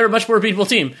 they're a much more beatable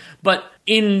team. But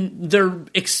in their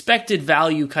expected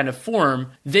value kind of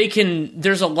form,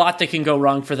 there's a lot that can go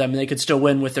wrong for them, and they could still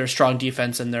win with their strong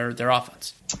defense and their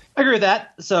offense. I agree with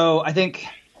that. So I think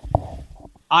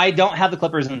I don't have the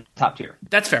Clippers in the top tier.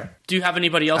 That's fair. Do you have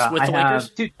anybody else with the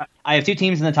Lakers? I have two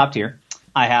teams in the top tier.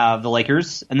 I have the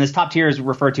Lakers, and this top tier is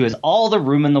referred to as all the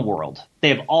room in the world. They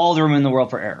have all the room in the world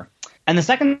for error. And the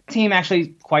second team,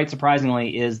 actually, quite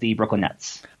surprisingly, is the Brooklyn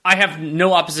Nets. I have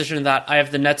no opposition to that. I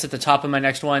have the Nets at the top of my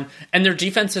next one, and their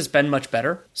defense has been much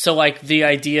better. So, like, the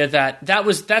idea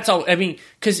that's all. I mean,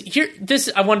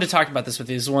 because I wanted to talk about this with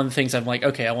you. This is one of the things I'm like,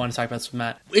 okay, I want to talk about this with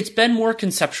Matt. It's been more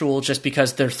conceptual just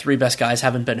because their three best guys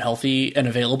haven't been healthy and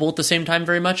available at the same time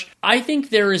very much. I think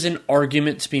there is an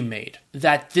argument to be made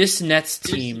that this Nets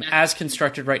team, as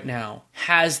constructed right now,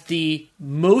 has the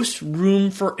most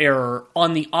room for error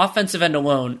on the offensive end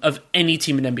alone of any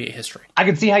team in NBA history. I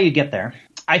can see how you get there.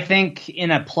 I think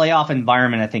in a playoff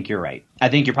environment, I think you're right. I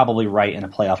think you're probably right in a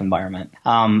playoff environment.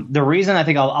 The reason I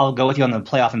think I'll go with you on the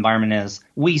playoff environment is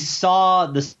we saw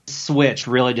the switch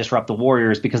really disrupt the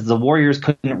Warriors because the Warriors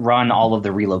couldn't run all of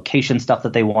the relocation stuff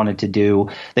that they wanted to do.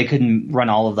 They couldn't run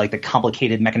all of the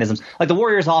complicated mechanisms. Like the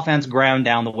Warriors offense ground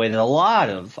down the way that a lot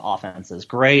of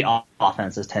great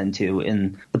offenses tend to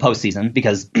in the postseason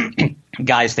because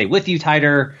guys stay with you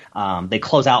tighter. They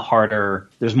close out harder.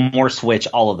 There's more switch,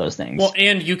 all of those things. Well,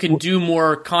 and you can do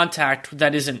more contact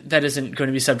that isn't going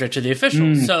to be subject to the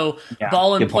officials. So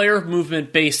ball and player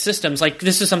movement based systems, like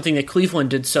this is something that Cleveland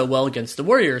did so well against the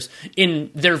Warriors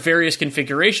in their various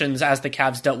configurations as the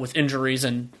Cavs dealt with injuries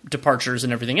and departures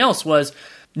and everything else, was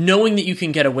knowing that you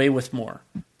can get away with more.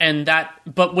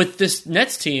 But with this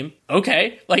Nets team,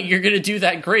 okay, like you're going to do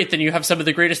that, great. Then you have some of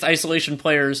the greatest isolation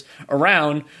players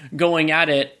around going at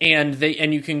it, and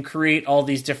you can create all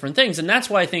these different things. And that's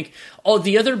why I think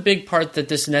the other big part that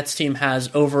this Nets team has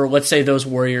over, let's say, those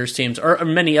Warriors teams or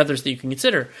many others that you can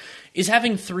consider is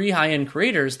having three high-end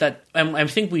creators that I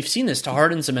think we've seen this to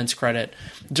Harden's immense credit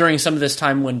during some of this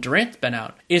time when Durant's been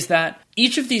out, is that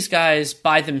each of these guys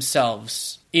by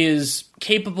themselves is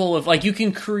capable of, like, you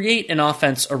can create an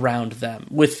offense around them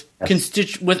with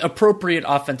with appropriate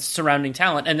offense surrounding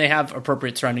talent, and they have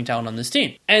appropriate surrounding talent on this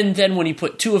team. And then when you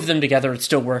put two of them together, it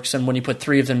still works, and when you put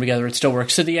three of them together, it still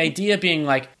works. So the idea being,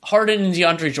 like, Harden and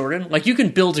DeAndre Jordan, like, you can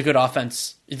build a good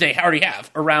offense, they already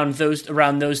have, around those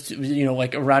two,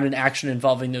 like around an action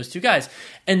involving those two guys.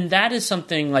 And that is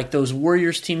something like those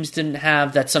Warriors teams didn't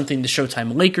have. That's something the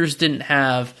Showtime Lakers didn't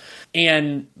have.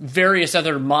 And various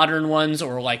other modern ones,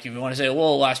 or like if you want to say,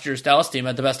 well, last year's Dallas team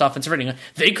had the best offensive rating,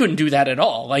 they couldn't do that at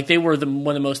all. Like they were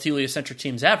one of the most heliocentric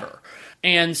teams ever.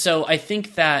 And so I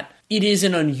think that it is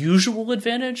an unusual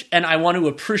advantage, and I want to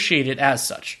appreciate it as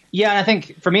such. Yeah, and I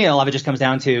think for me, a lot of it just comes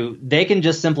down to they can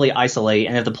just simply isolate,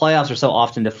 and if the playoffs are so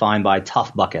often defined by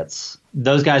tough buckets,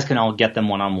 those guys can all get them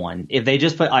one-on-one. If they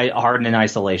just put Harden in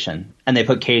isolation, and they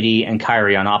put KD and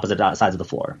Kyrie on opposite sides of the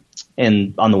floor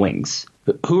and on the wings,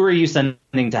 who are you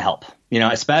sending to help?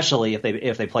 Especially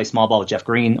if they play small ball with Jeff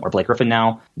Green or Blake Griffin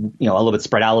now, a little bit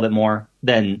spread out a little bit more,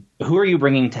 then who are you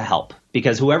bringing to help?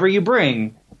 Because whoever you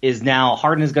bring is now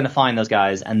Harden is going to find those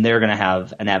guys, and they're going to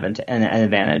have an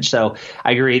advantage. So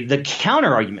I agree. The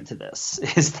counter argument to this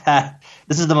is that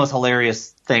this is the most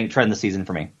hilarious trend this season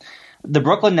for me. The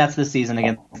Brooklyn Nets this season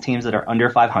against teams that are under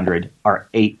 500 are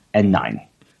 8-9.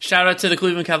 Shout out to the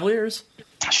Cleveland Cavaliers.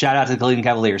 Shout out to the Cleveland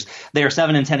Cavaliers. They are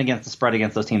 7-10 against the spread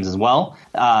against those teams as well.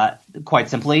 Quite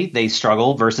simply, they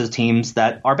struggle versus teams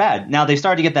that are bad. Now, they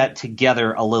started to get that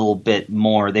together a little bit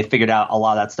more. They figured out a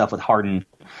lot of that stuff with Harden.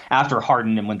 After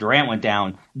Harden and when Durant went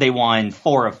down, they won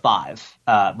 4 of 5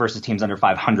 versus teams under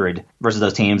 500 versus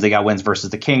those teams. They got wins versus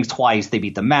the Kings twice. They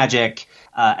beat the Magic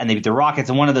and they beat the Rockets.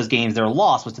 And one of those games, their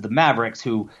loss was to the Mavericks,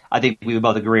 who I think we would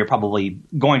both agree are probably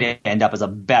going to end up as a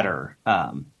better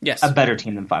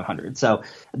team than 500. So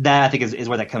that I think is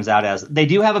where that comes out as. They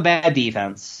do have a bad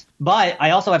defense. But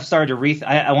I also have started to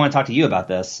I want to talk to you about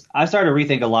this. I've started to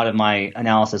rethink a lot of my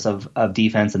analysis of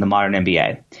defense in the modern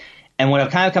NBA. And what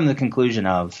I've kind of come to the conclusion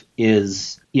of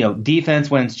is, defense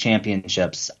wins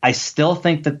championships. I still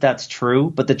think that that's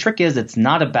true. But the trick is, it's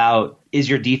not about, is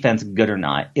your defense good or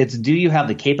not? It's, do you have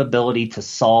the capability to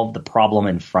solve the problem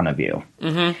in front of you?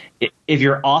 Mm-hmm. If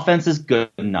your offense is good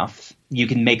enough, you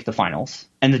can make the finals.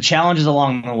 And the challenges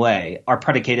along the way are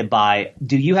predicated by,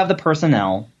 do you have the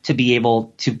personnel to be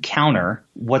able to counter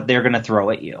what they're going to throw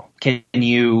at you? Can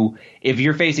you, if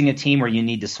you're facing a team where you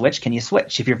need to switch, can you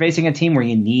switch? If you're facing a team where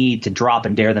you need to drop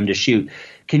and dare them to shoot,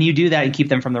 can you do that and keep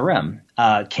them from the rim?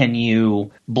 Can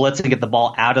you blitz and get the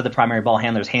ball out of the primary ball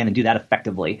handler's hand and do that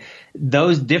effectively?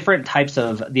 Those different types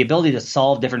of, the ability to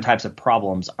solve different types of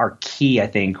problems are key, I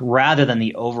think, rather than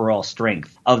the overall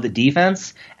strength of the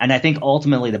defense. And I think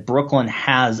ultimately that Brooklyn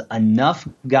has enough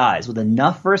guys with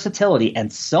enough versatility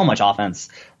and so much offense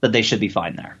that they should be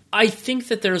fine there. I think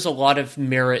that there's a lot of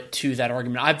merit to that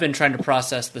argument. I've been trying to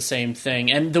process the same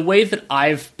thing. And the way that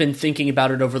I've been thinking about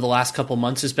it over the last couple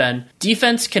months has been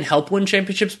defense can help win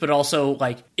championships, but also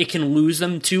it can lose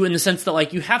them too, in the sense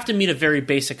that you have to meet a very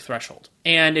basic threshold.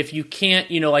 And if you can't,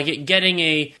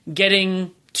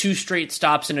 getting 2 straight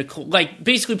stops in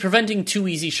basically preventing 2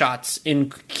 easy shots in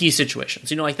key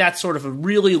situations. That's sort of a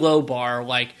really low bar.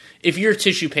 If you're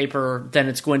tissue paper, then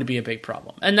it's going to be a big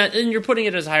problem. And you're putting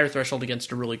it as a higher threshold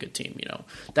against a really good team,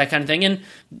 that kind of thing. And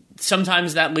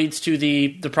sometimes that leads to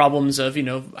the problems of,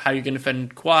 how you're going to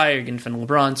defend Kawhi, you're going to defend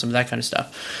LeBron, some of that kind of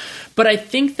stuff. But I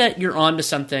think that you're onto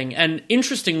something. And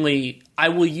interestingly, I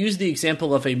will use the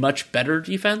example of a much better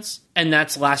defense, and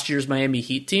that's last year's Miami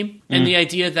Heat team. And the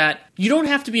idea that you don't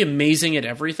have to be amazing at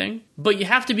everything, but you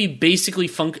have to be basically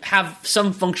have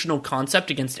some functional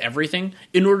concept against everything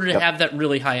in order to have that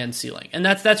really high-end ceiling. And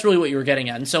that's really what you were getting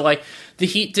at. And so the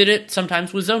Heat did it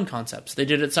sometimes with zone concepts. They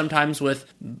did it sometimes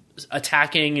with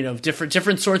attacking,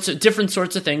 different sorts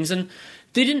of things. And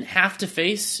they didn't have to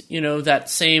face, that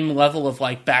same level of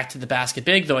back to the basket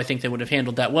big, though I think they would have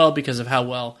handled that well because of how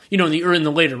well, in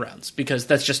the later rounds, because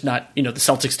that's just not, the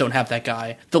Celtics don't have that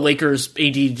guy. The Lakers,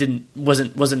 AD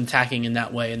wasn't attacking in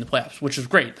that way in the playoffs, which is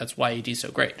great. That's why AD's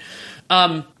so great.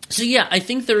 So yeah, I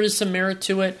think there is some merit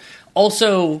to it.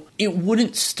 Also, it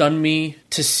wouldn't stun me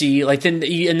to see, and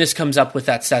this comes up with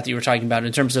that stat that you were talking about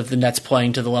in terms of the Nets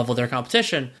playing to the level of their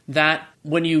competition, that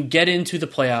when you get into the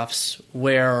playoffs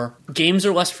where games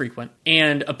are less frequent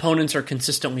and opponents are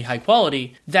consistently high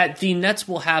quality, that the Nets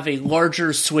will have a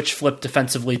larger switch flip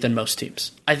defensively than most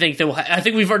teams. I think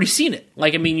we've already seen it.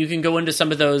 You can go into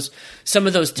some of those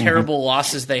terrible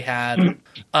losses they had,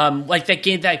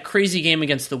 that crazy game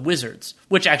against the Wizards,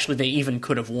 which actually they even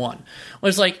could have won. It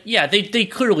was they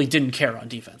clearly didn't care on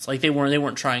defense. They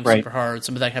weren't trying super hard,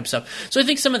 some of that kind of stuff. So I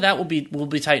think some of that will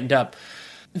be tightened up.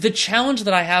 The challenge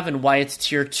that I have and why it's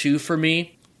tier 2 for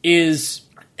me is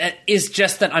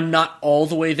just that I'm not all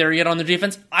the way there yet on the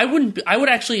defense. I would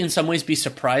actually in some ways be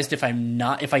surprised if I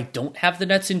don't have the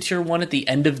Nets in tier 1 at the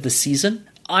end of the season.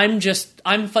 I'm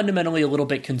fundamentally a little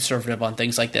bit conservative on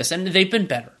things like this, and they've been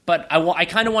better. But I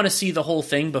kind of want to see the whole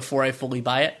thing before I fully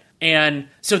buy it. And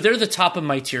so they're the top of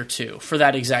my tier 2 for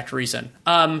that exact reason.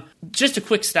 Just a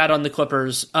quick stat on the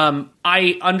Clippers.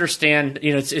 I understand,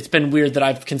 it's been weird that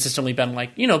I've consistently been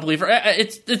believer.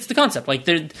 It's the concept.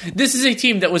 This is a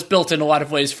team that was built in a lot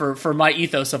of ways for my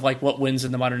ethos of what wins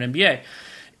in the modern NBA,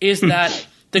 is that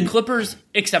the Clippers,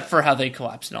 except for how they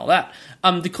collapsed and all that,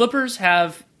 the Clippers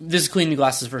have, this is Cleaning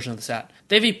Glasses version of the stat,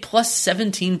 they have a plus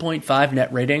 17.5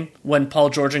 net rating when Paul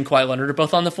George and Kawhi Leonard are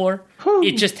both on the floor. Whew.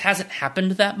 It just hasn't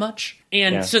happened that much.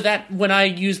 And so that when I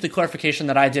used the clarification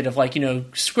that I did of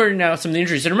squaring out some of the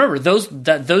injuries, and remember, those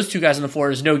 2 guys on the floor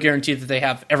is no guarantee that they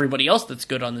have everybody else that's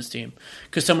good on this team,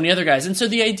 because so many other guys. And so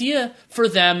the idea for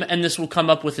them, and this will come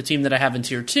up with the team that I have in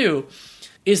tier 2,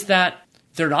 is that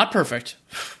they're not perfect.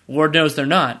 Lord knows they're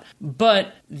not.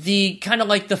 But the kind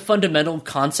of the fundamental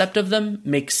concept of them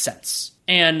makes sense.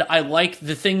 And I like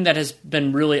the thing that I've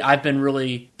been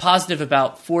really positive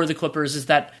about for the Clippers is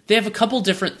that they have a couple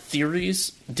different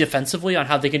theories defensively on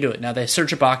how they can do it. Now, they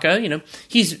Serge Ibaka,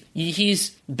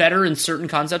 he's better in certain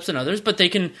concepts than others, but they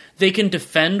can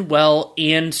defend well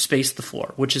and space the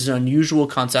floor, which is an unusual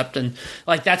concept. And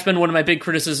like that's been one of my big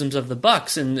criticisms of the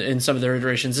Bucks in some of their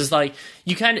iterations is like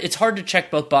it's hard to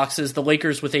check both boxes. The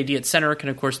Lakers with AD at center can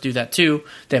of course do that too.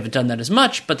 They haven't done that as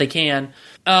much, but they can.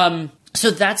 So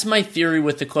that's my theory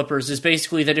with the Clippers is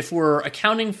basically that if we're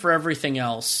accounting for everything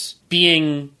else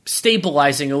being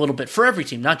stabilizing a little bit for every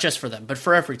team, not just for them, but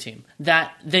for every team,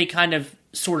 that they kind of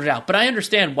sort it out. But I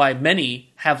understand why many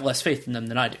have less faith in them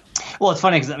than I do. Well, it's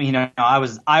funny because I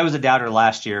was a doubter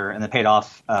last year, and it paid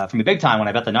off for me big time when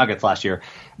I bet the Nuggets last year.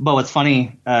 But what's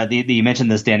funny, you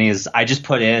mentioned this, Danny, is I just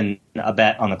put in a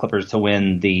bet on the Clippers to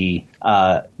win the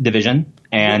division,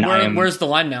 and where's the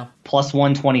line now? Plus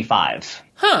 125.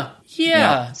 Huh.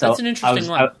 Yeah, so that's an interesting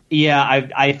line.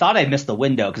 I thought I missed the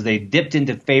window because they dipped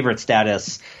into favorite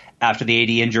status after the AD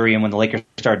injury and when the Lakers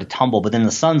started to tumble, but then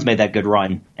the Suns made that good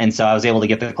run. And so I was able to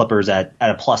get the Clippers at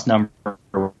a plus number,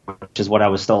 which is what I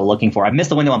was still looking for. I missed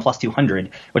the window on plus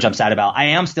 200, which I'm sad about. I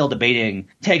am still debating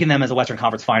taking them as a Western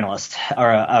Conference finalist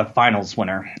or a finals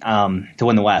winner to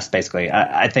win the West, basically.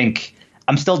 I think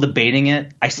I'm still debating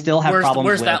it. I still have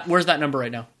problems with Where's that number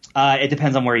right now? It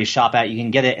depends on where you shop at. You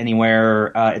can get it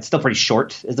anywhere. It's still pretty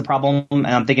short is the problem. And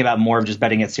I'm thinking about more of just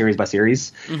betting it series by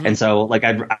series. Mm-hmm. And so like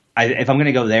if I'm going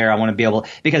to go there, I want to be able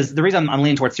 – because the reason I'm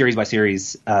leaning towards series by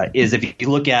series is if you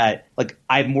look at – like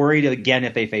I'm worried again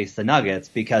if they face the Nuggets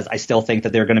because I still think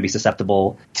that they're going to be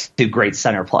susceptible to great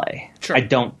center play. Sure. I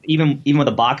don't – even with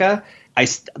Ibaka,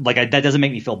 that doesn't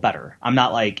make me feel better. I'm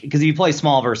not like – because if you play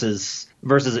small versus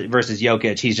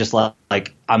Jokic, he's just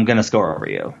like I'm gonna score over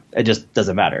you. It just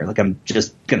doesn't matter. Like I'm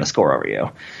just gonna score over you.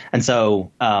 And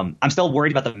so I'm still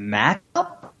worried about the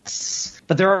matchups,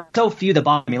 but there are so few that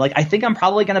bother me. Like I think I'm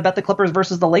probably gonna bet the Clippers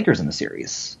versus the Lakers in the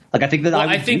series. Like I think that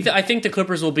I think the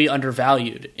Clippers will be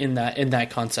undervalued in that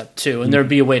concept too, and there'd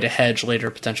be a way to hedge later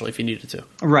potentially if you needed to.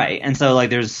 Right, and so like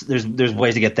there's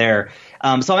ways to get there.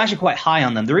 So I'm actually quite high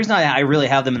on them. The reason I really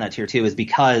have them in that tier 2 is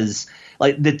because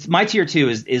my tier 2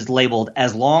 is labeled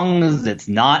as long as it's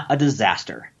not a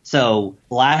disaster. So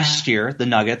last year, the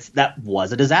Nuggets, that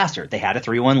was a disaster. They had a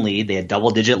 3-1 lead. They had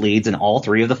double-digit leads in all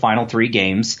 3 of the final 3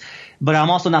 games. But I'm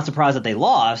also not surprised that they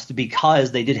lost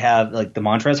because they did have like the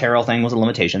Montrezl Harrell thing was a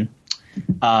limitation.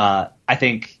 I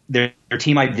think their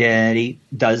team identity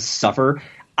does suffer.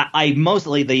 I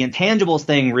mostly the intangibles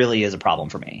thing really is a problem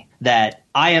for me. That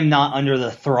I am not under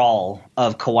the thrall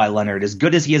of Kawhi Leonard. As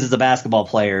good as he is as a basketball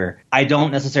player, I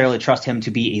don't necessarily trust him to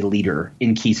be a leader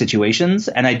in key situations.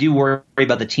 And I do worry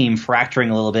about the team fracturing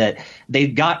a little bit. They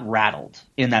got rattled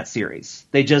in that series.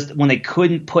 When they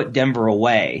couldn't put Denver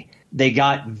away, they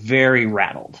got very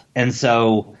rattled. And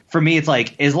so for me, it's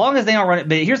like, as long as they don't run it.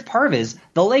 But here's part of it is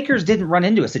the Lakers didn't run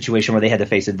into a situation where they had to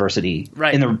face adversity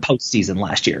in the postseason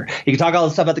last year. You can talk all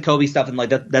this stuff about the Kobe stuff, and like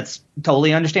that's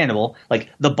totally understandable. Like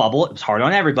the bubble, it was hard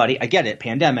on everybody. I get it.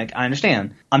 Pandemic, I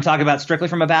understand. I'm talking about strictly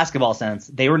from a basketball sense.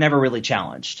 They were never really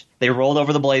challenged. They rolled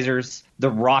over the Blazers. The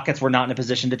Rockets were not in a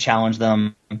position to challenge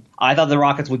them. I thought the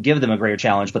Rockets would give them a greater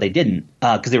challenge, but they didn't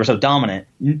because they were so dominant.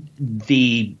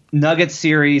 The Nuggets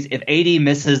series, if AD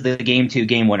misses the Game 2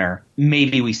 game winner,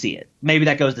 maybe we see it. Maybe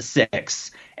that goes to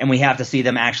 6, and we have to see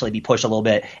them actually be pushed a little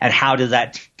bit. And how does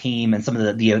that team and some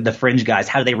of the fringe guys,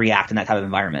 how do they react in that type of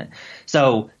environment?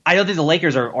 So I don't think the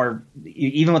Lakers are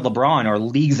even with LeBron, are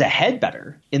leagues ahead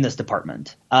better in this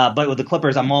department. But with the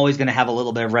Clippers, I'm always going to have a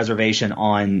little bit of reservation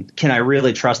on, can I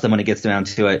really trust them when it gets down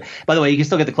to it? By the way, you can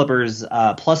still get the Clippers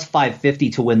plus 550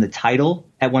 to win the title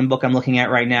at one book I'm looking at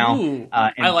right now. Ooh,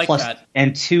 I like that.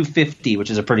 And 250,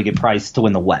 which is a pretty good price to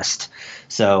win the West.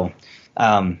 So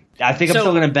I think I'm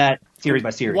still going to bet series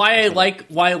by series. Why I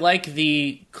like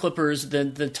the Clippers,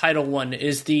 the title one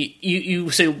is you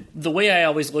say the way I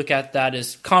always look at that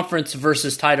is conference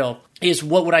versus title is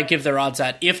what would I give their odds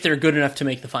at if they're good enough to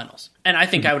make the finals. And I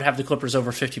think I would have the Clippers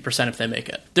over 50% if they make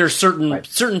it. There are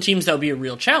certain teams that would be a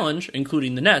real challenge,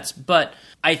 including the Nets, but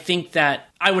I think that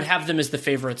I would have them as the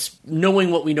favorites,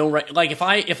 knowing what we know right. Like if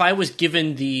I was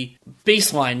given the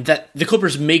baseline that the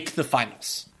Clippers make the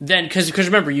finals, then because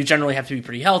remember you generally have to be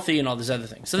pretty healthy and all these other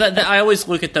things. So that I always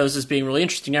look at those as being really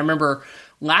interesting. I remember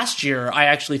last year I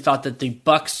actually thought that the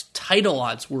Bucks title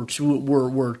odds were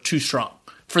too strong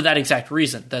for that exact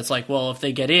reason. That's like, well, if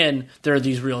they get in, there are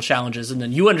these real challenges, and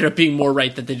then you ended up being more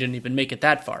right that they didn't even make it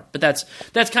that far. But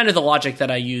that's kind of the logic that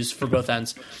I use for both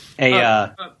ends.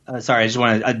 Sorry, I just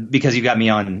want to because you got me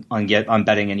on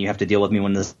betting, and you have to deal with me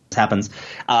when this happens.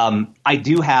 I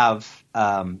do have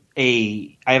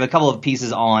I have a couple of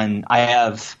pieces on. I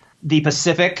have the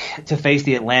Pacific to face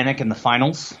the Atlantic in the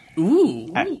finals. Ooh.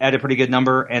 At a pretty good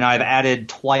number, and I've added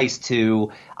twice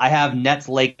to. I have Nets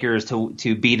Lakers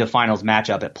to be the finals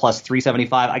matchup at plus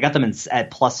 375. I got them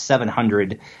at plus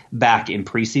 700 back in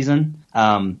preseason.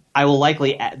 I will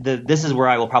likely this is where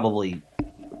I will probably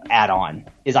add on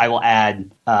is I will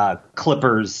add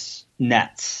Clippers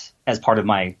Nets as part of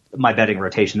my betting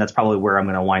rotation. That's probably where I'm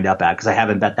going to wind up at because I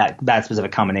haven't bet that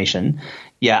specific combination.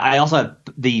 Yeah, I also have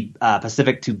the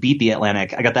Pacific to beat the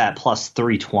Atlantic. I got that at plus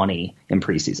 320 in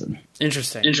preseason.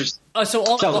 Interesting.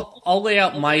 So I'll lay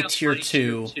out my tier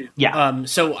 2. Yeah.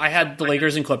 So I had the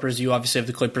Lakers and Clippers. You obviously have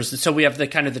the Clippers. So we have the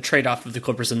kind of the trade-off of the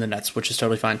Clippers and the Nets, which is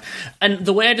totally fine. And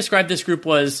the way I described this group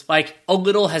was like a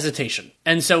little hesitation.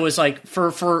 And so it was like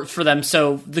for them.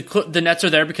 So the Nets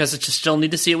are there because I just still need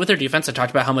to see it with their defense. I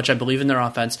talked about how much I believe in their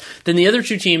offense. Then the other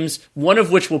two teams, one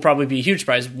of which will probably be a huge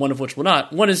prize, one of which will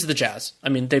not. One is the Jazz. I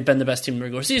mean, they've been the best team in the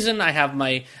regular season.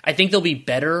 I think they'll be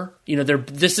better.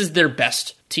 This is their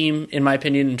best team, in my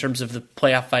opinion, in terms of the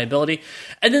playoff viability.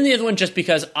 And then the other one, just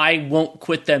because I won't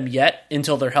quit them yet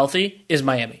until they're healthy, is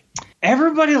Miami.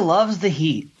 Everybody loves the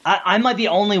Heat. I might be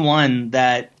the only one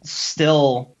that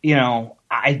still,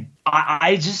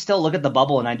 I just still look at the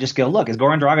bubble and I just go, look, is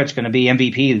Goran Dragic going to be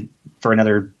MVP for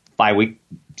another 5-week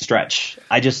stretch?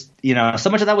 I just, so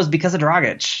much of that was because of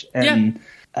Dragic. And,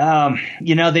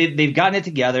 they've gotten it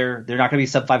together. They're not going to be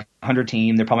sub 500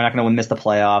 team. They're probably not going to miss the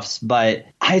playoffs. But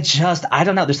I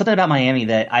don't know. There's something about Miami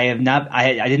that I have not.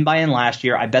 I didn't buy in last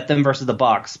year. I bet them versus the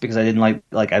Bucks because I didn't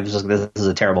like. I was just this is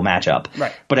a terrible matchup.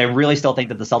 Right. But I really still think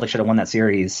that the Celtics should have won that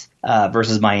series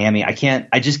versus Miami.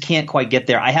 I just can't quite get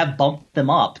there. I have bumped them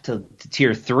up to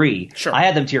tier 3. Sure. I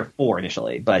had them tier 4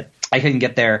 initially, but I couldn't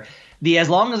get there. The as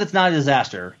long as it's not a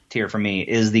disaster tier for me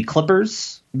is the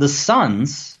Clippers, the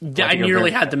Suns. I nearly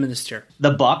had them in this tier.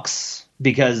 The Bucks,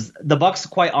 because the Bucks,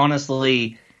 quite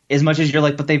honestly, as much as you're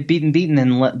like, but they've beaten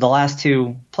in the last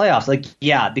 2 playoffs. Like,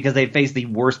 yeah, because they faced the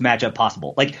worst matchup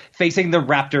possible. Like facing the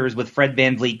Raptors with Fred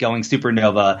VanVleet going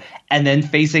supernova, and then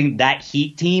facing that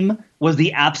Heat team was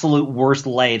the absolute worst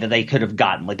lay that they could have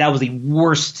gotten. Like that was the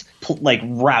worst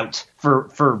route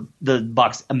for the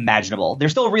Bucks imaginable. They're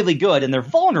still really good and they're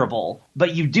vulnerable,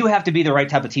 but you do have to be the right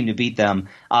type of team to beat them.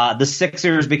 The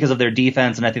Sixers, because of their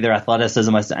defense and I think their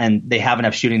athleticism, and they have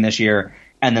enough shooting this year.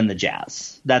 And then the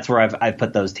Jazz. That's where I've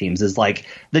put those teams. Is like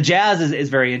the Jazz is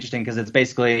very interesting because it's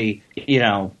basically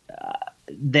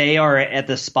they are at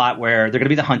the spot where they're going to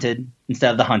be the hunted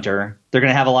instead of the hunter. They're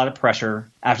going to have a lot of pressure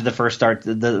after the first start,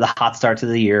 the hot start to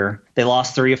the year. They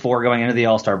lost 3 or 4 going into the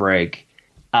All-Star break.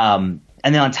 And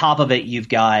then on top of it, you've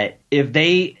got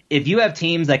if you have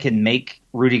teams that can make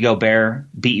Rudy Gobert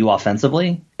beat you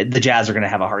offensively, the Jazz are going to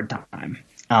have a hard time.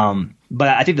 But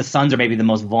I think the Suns are maybe the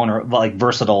most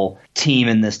versatile team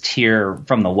in this tier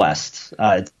from the West.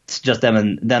 It's just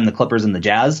them, the Clippers, and the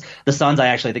Jazz. The Suns, I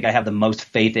actually think I have the most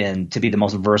faith in to be the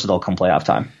most versatile come playoff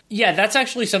time. Yeah, that's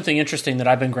actually something interesting that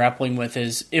I've been grappling with.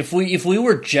 Is if we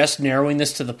were just narrowing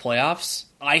this to the playoffs,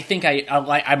 I think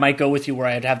I might go with you where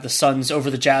I'd have the Suns over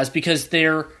the Jazz because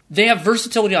they have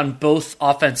versatility on both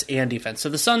offense and defense. So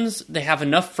the Suns, they have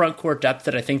enough front court depth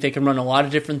that I think they can run a lot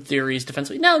of different theories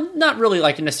defensively. Now, not really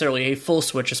like necessarily a full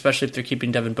switch, especially if they're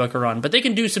keeping Devin Booker on, but they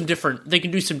can do some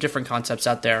different concepts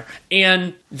out there.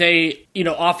 And they,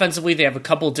 offensively, they have a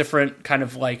couple different kind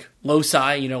of like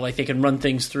loci, like they can run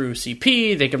things through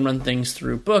CP, they can run things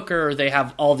through Booker. They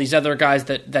have all these other guys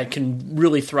that can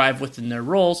really thrive within their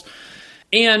roles.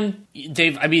 And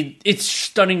it's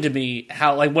stunning to me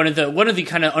how like one of the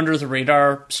kind of under the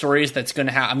radar stories that's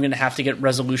I'm going to have to get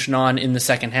resolution on in the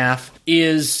second half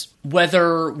is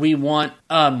whether we buy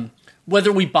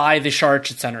the Saric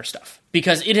at center stuff,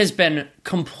 because it has been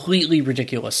completely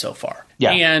ridiculous so far.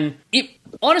 Yeah. And it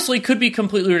honestly could be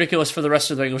completely ridiculous for the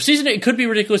rest of the regular season. It could be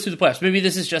ridiculous through the playoffs. Maybe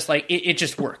this is just like, it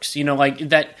just works. Like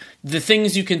that, the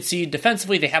things you can see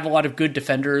defensively, they have a lot of good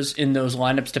defenders in those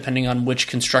lineups, depending on which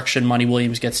construction Monty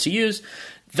Williams gets to use.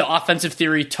 The offensive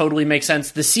theory totally makes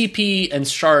sense. The CP and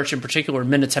Saric in particular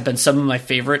minutes have been some of my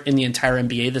favorite in the entire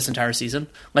NBA this entire season.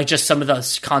 Like just some of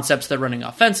those concepts they're running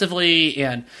offensively,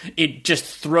 and it just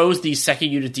throws these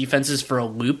second unit defenses for a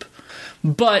loop.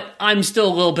 But I'm still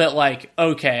a little bit like,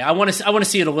 okay, I want to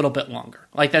see it a little bit longer.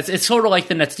 Like it's sort of like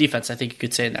the Nets defense, I think you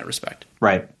could say in that respect.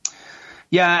 Right.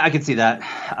 Yeah, I could see that.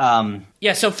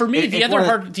 Yeah, so for me, the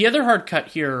other hard cut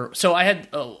here. So I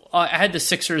had the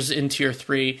Sixers in tier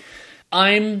 3.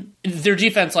 Their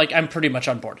defense, like, I'm pretty much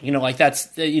on board. That's,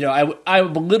 I'm a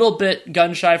little bit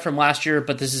gun shy from last year,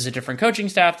 but this is a different coaching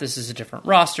staff. This is a different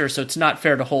roster, so it's not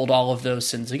fair to hold all of those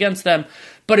sins against them.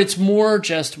 But it's more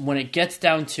just when it gets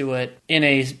down to it in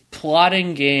a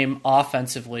plotting game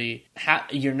offensively,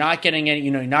 you're not getting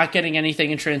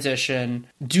anything in transition.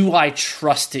 Do I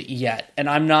trust it yet? And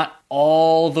I'm not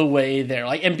all the way there.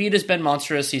 Like, Embiid has been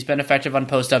monstrous. He's been effective on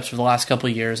post-ups for the last couple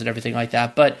of years and everything like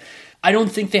that. But I don't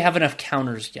think they have enough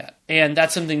counters yet. And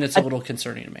that's something that's a little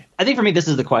concerning to me. I think for me, this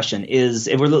is the question, is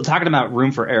if we're talking about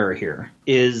room for error here,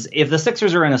 is if the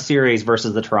Sixers are in a series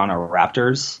versus the Toronto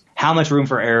Raptors, how much room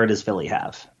for error does Philly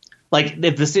have? Like,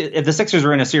 if the Sixers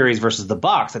are in a series versus the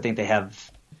Bucks, I think they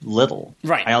have little.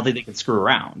 Right. I don't think they can screw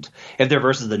around. If they're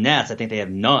versus the Nets, I think they have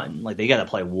none. Like, they got to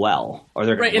play well, or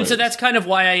they're right. Lose. And so that's kind of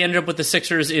why I ended up with the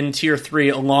Sixers in tier 3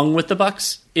 along with the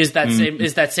Bucks. Is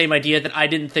that same idea that I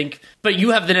didn't think, but you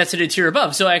have the Nets in a tier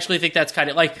above. So I actually think that's kind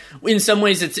of like, in some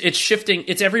ways it's shifting.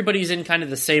 It's everybody's in kind of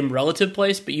the same relative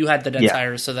place, but you had the Nets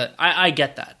higher, so that I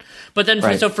get that. But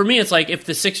then so for me, it's like if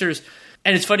the Sixers.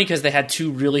 And it's funny because they had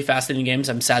 2 really fascinating games.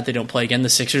 I'm sad they don't play again, the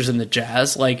Sixers and the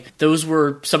Jazz. Like, those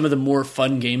were some of the more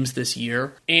fun games this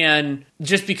year. And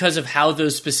just because of how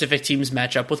those specific teams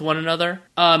match up with one another.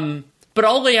 But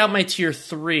I'll lay out my tier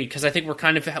 3 because I think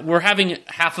we're having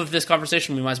half of this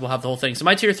conversation. We might as well have the whole thing. So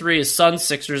my tier 3 is Suns,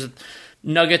 Sixers,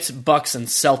 Nuggets, Bucks, and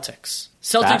Celtics.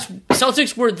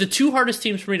 Celtics were the 2 hardest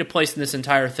teams for me to place in this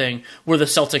entire thing were the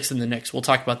Celtics and the Knicks. We'll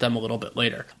talk about them a little bit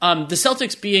later. The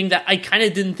Celtics being that I kind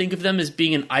of didn't think of them as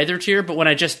being in either tier, but when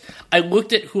I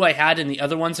looked at who I had in the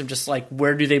other ones, I'm just like,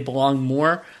 where do they belong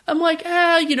more? I'm like,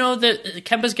 the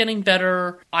Kemba's getting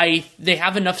better. They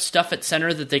have enough stuff at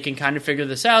center that they can kind of figure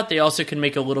this out. They also can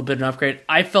make a little bit of an upgrade.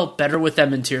 I felt better with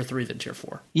them in tier 3 than tier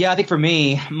 4. Yeah, I think for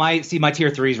me, my tier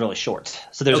 3 is really short.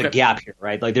 So there's a gap here,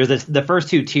 right? Like there's the first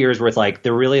 2 tiers where it's like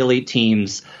the really elite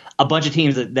teams, a bunch of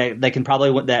teams that can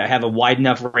probably that have a wide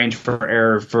enough range for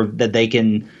error that they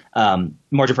can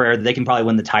margin for error that they can probably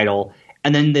win the title.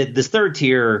 And then this third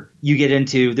tier, you get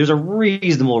into there's a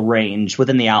reasonable range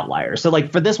within the outliers. So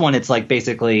like for this one, it's like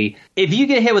basically if you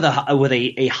get hit with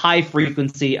a high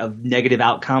frequency of negative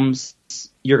outcomes,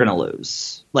 you're gonna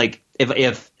lose. Like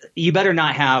if you better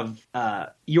not have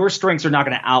your strengths are not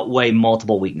going to outweigh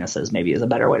multiple weaknesses, maybe is a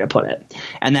better way to put it.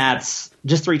 And that's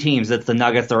just 3 teams. That's the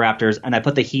Nuggets, the Raptors, and I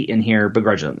put the Heat in here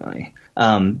begrudgingly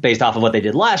based off of what they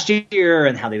did last year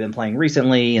and how they've been playing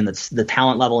recently and the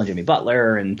talent level and Jimmy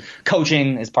Butler and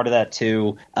coaching is part of that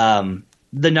too.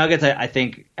 The Nuggets, I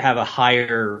think, have a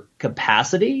higher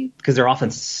capacity because their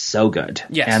offense is so good.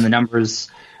 Yes. And the numbers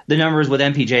with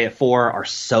MPJ at 4 are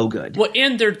so good. Well,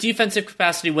 and their defensive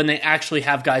capacity when they actually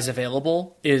have guys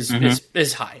available is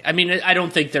high. I mean, I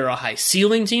don't think they're a high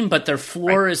ceiling team, but their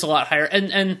floor is a lot higher.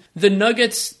 And the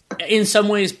Nuggets, in some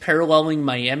ways, paralleling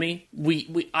Miami,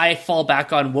 I fall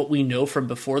back on what we know from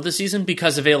before the season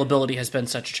because availability has been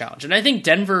such a challenge. And I think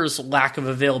Denver's lack of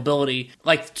availability,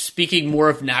 like speaking more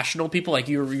of national people, like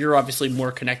you're obviously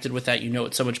more connected with that, you know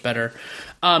it so much better.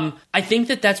 I think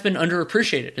that's been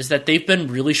underappreciated, is that they've been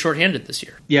really shorthanded this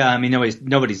year. Yeah, I mean,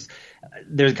 nobody's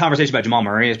there's a conversation about Jamal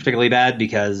Murray is particularly bad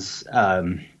because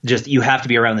just you have to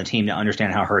be around the team to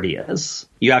understand how hurt he is.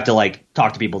 You have to like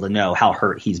talk to people to know how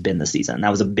hurt he's been this season. That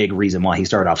was a big reason why he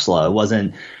started off slow. It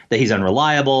wasn't that he's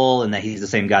unreliable and that he's the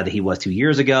same guy that he was 2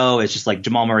 years ago. It's just like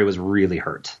Jamal Murray was really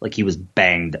hurt. Like he was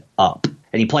banged up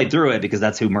and he played through it because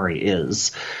that's who Murray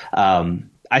is.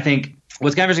 I think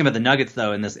what's kind of interesting about the Nuggets,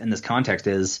 though, in this context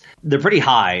is they're pretty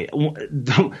high. One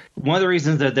of the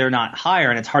reasons that they're not higher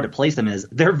and it's hard to place them is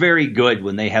they're very good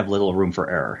when they have little room for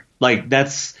error. Like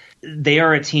they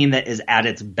are a team that is at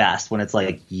its best when it's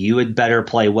like you had better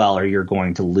play well or you're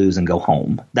going to lose and go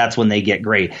home. That's when they get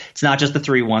great. It's not just the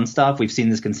 3-1 stuff. We've seen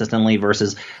this consistently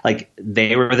versus like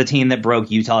they were the team that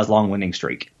broke Utah's long winning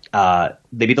streak.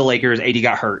 They beat the Lakers. AD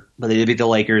got hurt, but they did beat the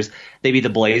Lakers. They beat the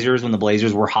Blazers when the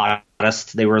Blazers were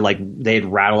hottest. They had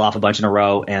rattled off a bunch in a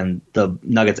row, and the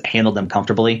Nuggets handled them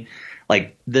comfortably.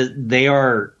 Like they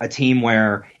are a team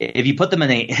where if you put them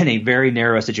in a very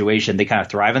narrow situation, they kind of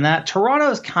thrive in that. Toronto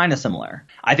is kind of similar.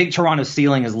 I think Toronto's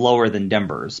ceiling is lower than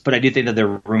Denver's, but I do think that their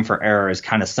room for error is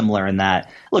kind of similar in that.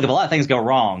 Look, if a lot of things go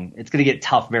wrong, it's going to get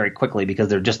tough very quickly because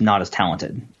they're just not as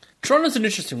talented. Toronto's an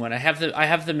interesting one. I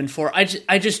have them in 4. I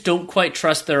just don't quite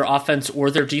trust their offense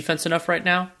or their defense enough right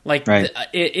now. Like right.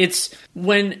 It's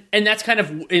when, and that's kind of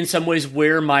in some ways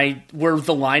where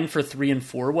the line for 3 and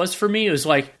 4 was for me. It was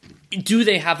like, do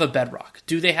they have a bedrock?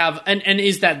 Do they have and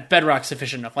is that bedrock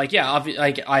sufficient enough? Like, yeah,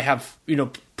 like I have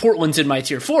Portland's in my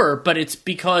tier 4, but it's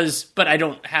because, but I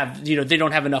don't have, they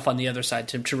don't have enough on the other side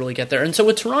to really get there. And so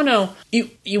with Toronto,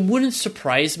 it wouldn't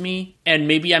surprise me, and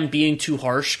maybe I'm being too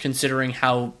harsh considering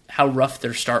how rough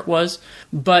their start was,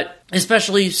 but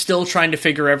especially still trying to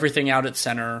figure everything out at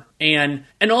center. And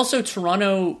also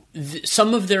Toronto,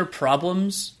 some of their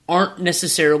problems aren't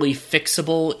necessarily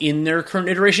fixable in their current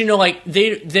iteration.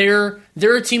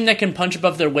 They're a team that can punch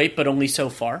above their weight, but only so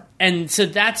far. And so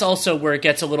that's also where it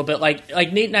gets a little bit like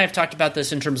Nate and I have talked about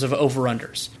this in terms of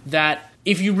over-unders, that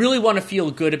if you really want to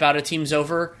feel good about a team's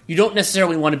over, you don't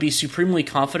necessarily want to be supremely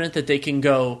confident that they can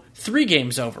go 3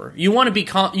 games over. You want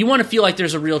to feel like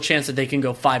there's a real chance that they can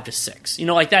go 5 to 6.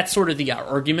 That's sort of the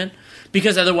argument,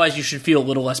 because otherwise you should feel a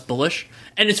little less bullish.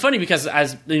 And it's funny because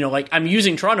I'm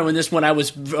using Toronto in this when I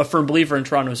was a firm believer in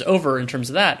Toronto's over in terms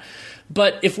of that.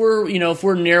 But if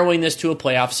we're narrowing this to a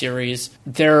playoff series,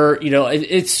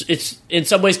 it's in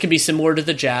some ways can be similar to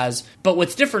the Jazz. But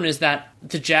what's different is that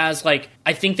the Jazz,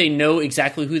 I think they know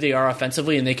exactly who they are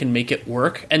offensively and they can make it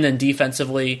work. And then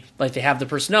defensively, they have the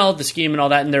personnel, the scheme, and all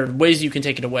that. And there are ways you can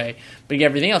take it away, but you get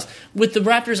everything else. With the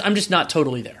Raptors, I'm just not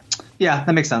totally there. Yeah,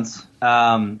 that makes sense.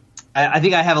 I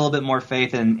think I have a little bit more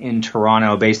faith in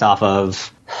Toronto based off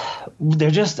of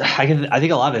they're just. I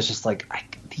think a lot of it's just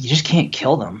you just can't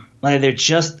kill them. They're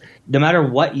just, no matter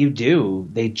what you do,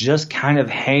 they just kind of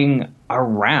hang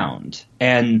around.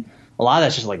 And a lot of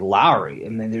that's just Lowry. I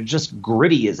mean, they're just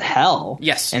gritty as hell.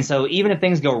 Yes. And so even if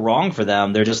things go wrong for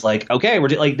them, they're just okay,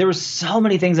 there were so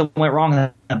many things that went wrong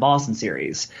in the Boston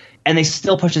series, and they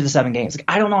still pushed it to 7 games.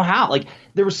 I don't know how.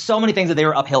 There were so many things that they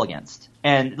were uphill against.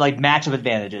 And matchup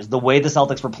advantages, the way the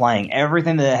Celtics were playing,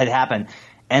 everything that had happened.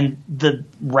 And the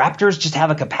Raptors just have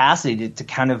a capacity to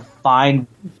kind of find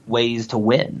ways to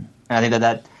win. And I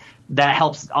think that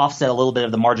helps offset a little bit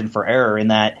of the margin for error in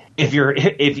that if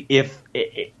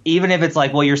even if it's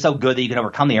you're so good that you can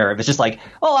overcome the error, if it's just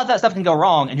that stuff can go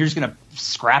wrong and you're just going to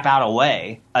scrap out a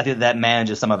way, I think that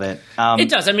manages some of it. It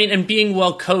does. I mean, and being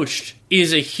well coached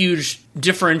is a huge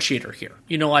differentiator here.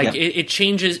 It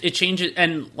changes,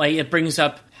 and it brings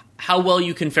up how well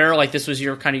you can fare. This was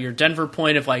your Denver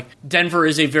point of Denver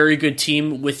is a very good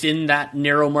team within that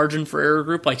narrow margin for error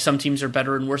group. Some teams are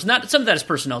better and worse. Not some of that is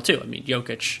personnel too. I mean,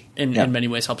 Jokic in many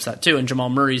ways helps that too, and Jamal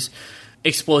Murray's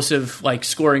explosive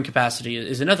scoring capacity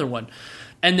is another one.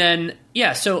 And then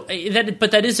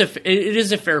it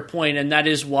is a fair point, and that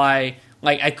is why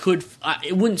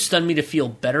it wouldn't stun me to feel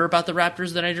better about the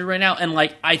Raptors than I do right now. And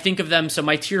I think of them, so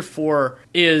my tier 4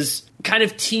 is kind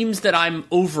of teams that I'm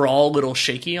overall a little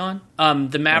shaky on.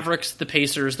 The Mavericks, the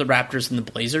Pacers, the Raptors, and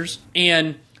the Blazers.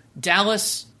 And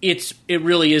Dallas, it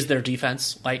really is their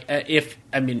defense. I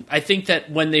think that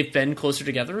when they've been closer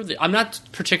together, I'm not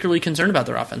particularly concerned about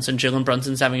their offense. And Jalen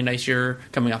Brunson's having a nice year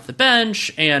coming off the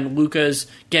bench, and Luka's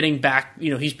getting back.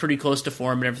 He's pretty close to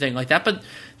form and everything like that. But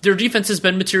their defense has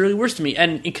been materially worse to me,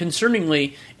 and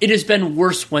concerningly, it has been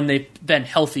worse when they've been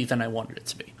healthy than I wanted it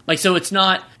to be. So it's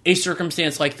not a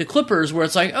circumstance like the Clippers where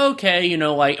it's okay,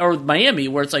 or Miami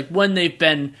where it's when they've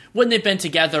been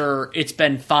together, it's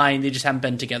been fine. They just haven't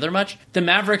been together much. The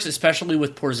Mavericks, especially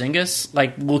with Porzingis,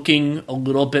 looking a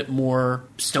little bit more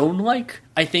stone-like,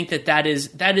 I think that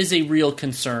is a real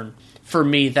concern for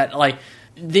me that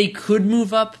they could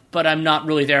move up, but I'm not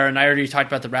really there. And I already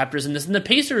talked about the Raptors in this. And the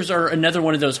Pacers are another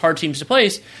one of those hard teams to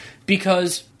place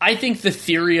because I think the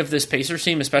theory of this Pacers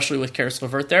team, especially with Karis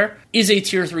LeVert there, is a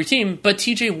tier 3 team, but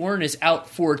TJ Warren is out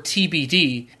for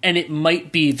TBD, and it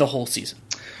might be the whole season.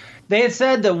 They had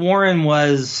said that Warren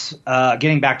was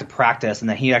getting back to practice and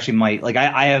that he actually might,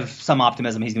 I have some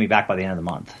optimism he's going to be back by the end of the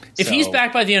month. If he's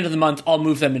back by the end of the month, I'll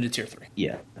move them into tier 3.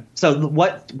 Yeah. So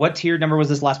what tier number was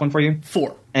this last one for you?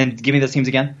 4. And give me those teams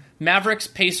again. Mavericks,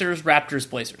 Pacers, Raptors,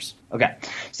 Blazers. Okay.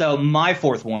 So my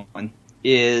 4th one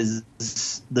is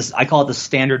this. I call it the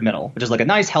standard middle, which is a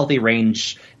nice healthy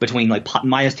range between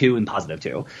 -2 and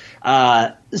 +2.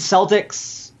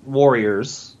 Celtics,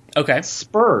 Warriors. Okay.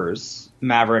 Spurs,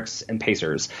 Mavericks, and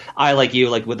Pacers. I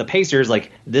with the Pacers,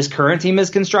 this current team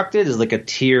is constructed is a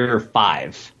tier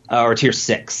 5 or tier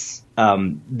 6.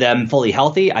 Them fully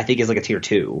healthy, I think, is a tier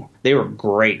 2. They were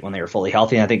great when they were fully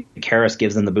healthy, and I think Karis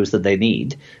gives them the boost that they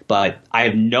need. But I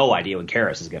have no idea when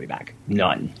Karis is going to be back.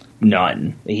 None.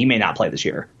 He may not play this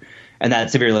year. And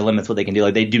that severely limits what they can do.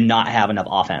 They do not have enough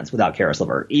offense without Karis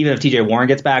LeVert. Even if TJ Warren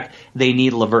gets back, they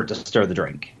need LeVert to stir the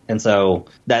drink. And so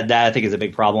that I think is a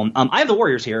big problem. I have the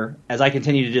Warriors here as I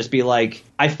continue to just be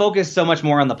I focus so much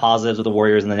more on the positives of the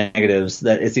Warriors and the negatives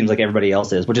that it seems like everybody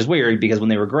else is, which is weird because when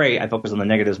they were great, I focus on the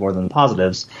negatives more than the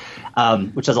positives,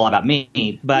 which says a lot about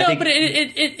me. But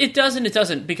it does and it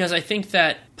doesn't, because I think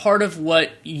that part of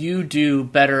what you do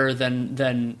better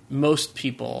than most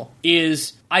people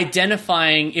is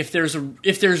identifying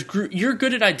you're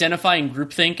good at identifying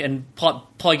groupthink and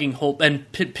plugging hole and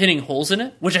pinning holes in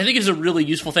it, which I think is a really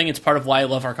useful thing. It's part of why I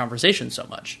love our conversation so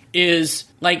much. Is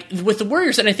like with the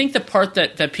Warriors, and I think the part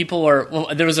that people are.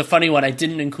 Well, there was a funny one. I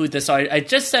didn't include this. So I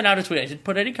just sent out a tweet. I didn't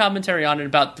put any commentary on it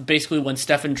about basically when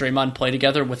Steph and Draymond play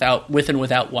together with and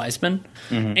without Wiseman.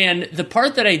 Mm-hmm. And the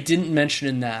part that I didn't mention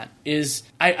in that is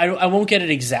I won't get it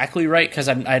exactly right because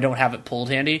I don't have it pulled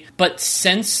handy. But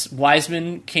since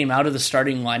Wiseman came out of the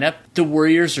starting lineup, the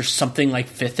Warriors are something like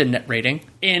 5th in net rating.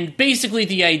 And basically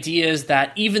the idea is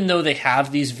that even though they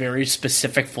have these very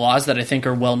specific flaws that I think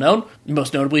are well known,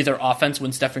 most notably their offense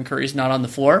when Stephen Curry is not on the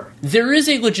floor, there is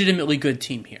a legitimately good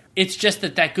team here. It's just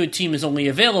that good team is only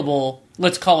available,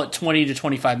 let's call it 20 to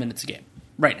 25 minutes a game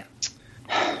right now.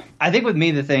 I think with me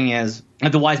the thing is,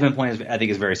 the Wiseman point I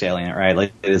think is very salient, right?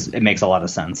 Like it makes a lot of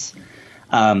sense.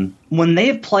 When they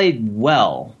have played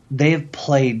well, they have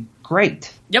played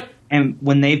great. Yep. And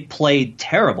when they've played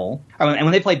terrible, and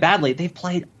when they played badly, they've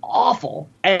played awful.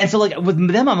 And so, like, with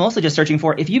them, I'm mostly just searching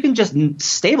for if you can just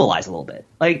stabilize a little bit.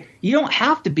 Like, you don't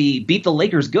have to beat the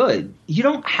Lakers good. You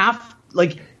don't have,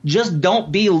 just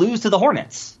don't lose to the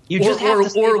Hornets. You just have to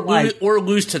stabilize. Or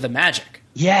lose to the Magic.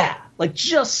 Yeah. Like,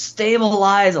 just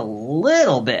stabilize a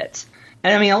little bit.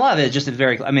 And, I mean, a lot of it just is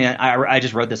very – I mean, I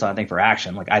just wrote this on, I think, for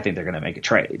Action. Like, I think they're going to make a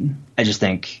trade. I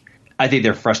think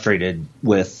they're frustrated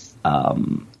with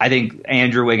I think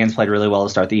Andrew Wiggins played really well to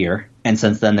start the year. And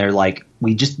since then, they're like,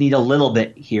 we just need a little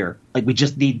bit here. Like, we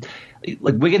just need –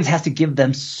 like, Wiggins has to give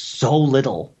them so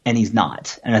little, and he's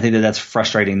not. And I think that's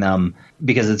frustrating them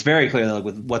because it's very clear that, like,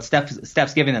 with what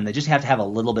Steph's giving them, they just have to have a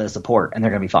little bit of support, and they're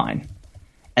going to be fine.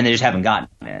 And they just haven't gotten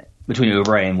it between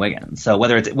Oubre and Wiggins. So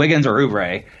whether it's Wiggins or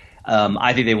Oubre –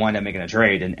 I think they wind up making a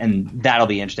trade, and that'll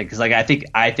be interesting because, like, I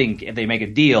think if they make a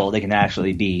deal, they can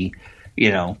actually be,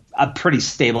 a pretty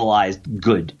stabilized,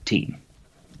 good team.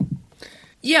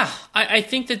 Yeah, I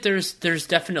think that there's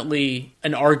definitely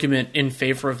an argument in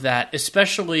favor of that,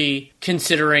 especially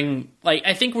considering, like,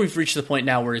 I think we've reached the point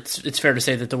now where it's fair to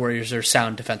say that the Warriors are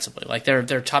sound defensively. Like,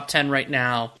 they're top 10 right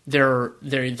now.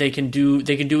 They can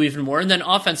do even more, and then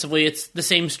offensively, it's the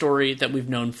same story that we've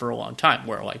known for a long time,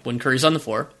 where, like, when Curry's on the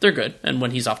floor, they're good, and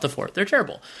when he's off the floor, they're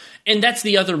terrible. And that's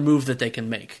the other move that they can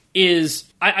make.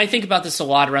 I think about this a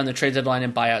lot around the trade deadline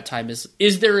and buyout time.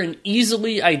 Is there an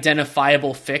easily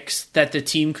identifiable fix that the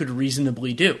team could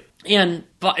reasonably do? And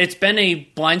it's been a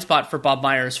blind spot for Bob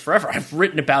Myers forever. I've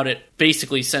written about it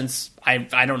basically since I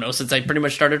pretty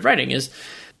much started writing. Is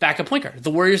backup point guard.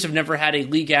 The Warriors have never had a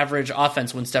league average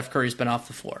offense when Steph Curry's been off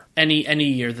the floor any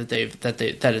year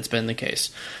that it's been the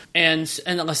case. And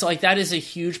so, like, that is a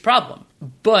huge problem.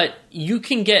 But you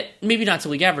can get maybe not to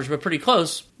league average, but pretty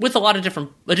close with a lot of different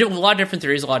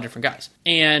theories, a lot of different guys.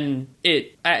 And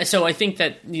so I think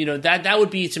that, that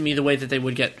would be to me the way that they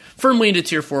would get firmly into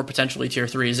tier 4, potentially tier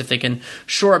 3, is if they can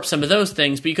shore up some of those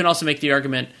things. But you can also make the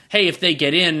argument, hey, if they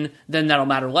get in, then that'll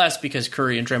matter less because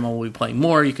Curry and Draymond will be playing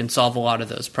more. You can solve a lot of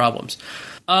those problems.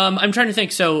 I'm trying to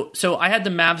think. So I had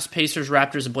the Mavs, Pacers,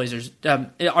 Raptors, and Blazers.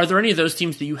 Are there any of those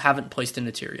teams that you haven't placed in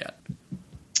a tier yet?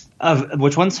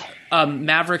 Which ones?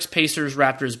 Mavericks, Pacers,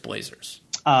 Raptors, Blazers.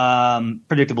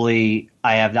 Predictably,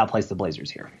 I have not placed the Blazers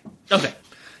here. Okay.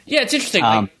 Yeah, it's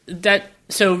interesting.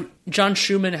 So John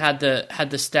Schumann had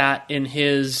the stat in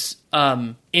his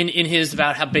in his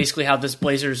about how this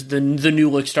Blazers the new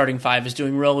look starting 5 is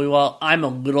doing really well. I'm a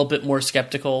little bit more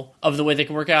skeptical of the way they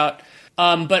can work out.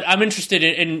 But I'm interested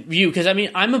in you because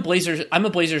I'm a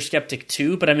Blazers skeptic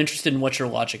too, but I'm interested in what your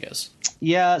logic is.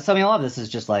 Yeah, so a lot of this is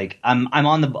just like I'm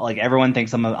on the, like, everyone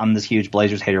thinks I'm this huge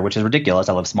Blazers hater, which is ridiculous.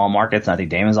 I love small markets, and I think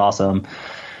Dame is awesome,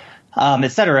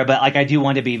 etc. But, like, I do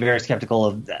want to be very skeptical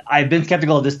of. I've been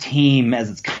skeptical of this team as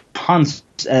its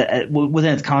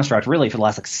within its construct really for the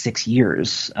last 6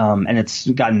 years, and it's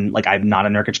gotten, like, I'm not a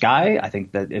Nurkic guy. I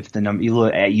think that if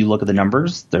you look at the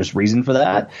numbers, there's reason for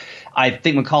that. I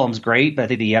think McCollum's great, but I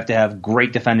think that you have to have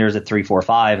great defenders at 3, 4,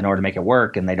 5 in order to make it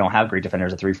work, and they don't have great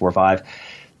defenders at 3, 4, 5.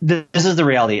 This is the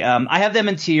reality. I have them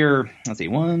in tier,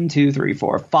 1, 2, 3,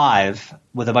 4, 5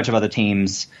 with a bunch of other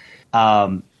teams.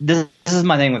 This is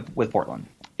my thing with Portland,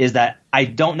 is that I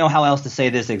don't know how else to say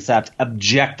this except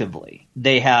objectively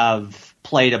they have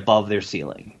played above their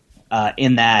ceiling.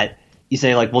 In that you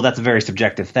say, like, well, that's a very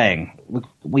subjective thing.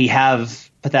 We have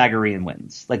Pythagorean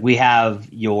wins. Like, we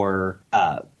have your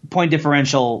point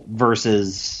differential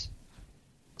versus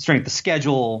strength of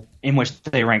schedule, in which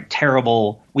they rank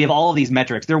terrible. We have all of these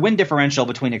metrics. Their win differential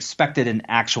between expected and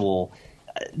actual,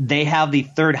 they have the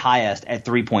third highest at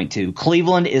 3.2.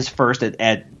 Cleveland is first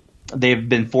at they've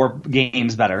been 4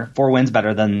 wins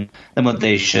better than what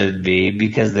they should be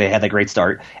because they had a great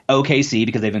start. OKC,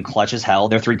 because they've been clutch as hell,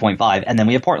 they're 3.5. And then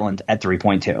we have Portland at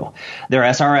 3.2. Their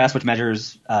SRS, which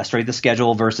measures straight the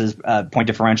schedule versus point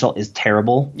differential, is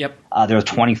terrible. Yep. They're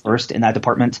 21st in that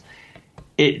department.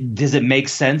 Does it make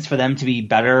sense for them to be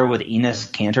better with Enes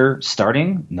Kanter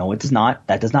starting? No, it does not.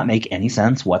 That does not make any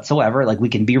sense whatsoever. Like, we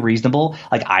can be reasonable.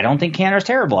 Like, I don't think Kanter's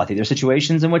terrible. I think there's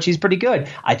situations in which he's pretty good.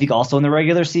 I think also in the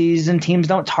regular season, teams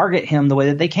don't target him the way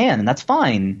that they can, and that's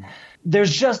fine.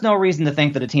 There's just no reason to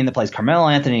think that a team that plays Carmelo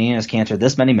Anthony and Enes Kanter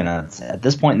this many minutes at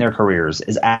this point in their careers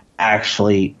is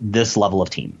actually this level of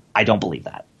team. I don't believe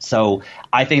that. So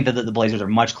I think that the Blazers are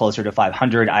much closer to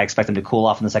 500. I expect them to cool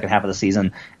off in the second half of the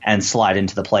season and slide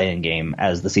into the play-in game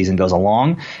as the season goes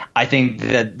along. I think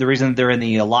that the reason they're in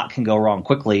the a lot can go wrong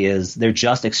quickly is they're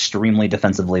just extremely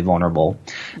defensively vulnerable.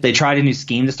 They tried a new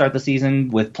scheme to start the season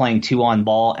with playing 2-on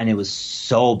ball, and it was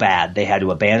so bad they had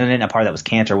to abandon it. And part of that was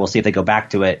Kanter. We'll see if they go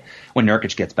back to it when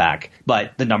Nurkic gets back.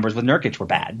 But the numbers with Nurkic were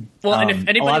bad. Well, and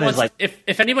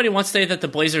if anybody wants to say that the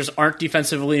Blazers aren't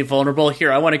defensively vulnerable,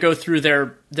 here I want to go through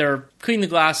their clean the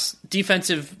glass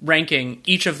defensive ranking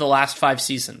each of the last 5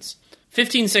 seasons.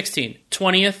 15-16,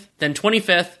 20th, then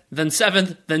 25th, then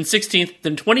 7th, then 16th,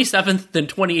 then 27th, then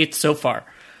 28th so far.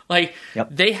 Like, yep.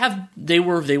 They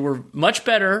were much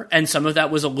better, and some of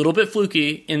that was a little bit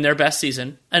fluky in their best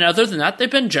season. And other than that, they've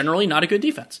been generally not a good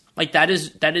defense. Like, that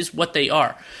is what they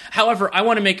are. However, I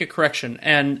want to make a correction,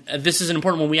 and this is an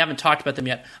important one. We haven't talked about them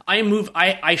yet.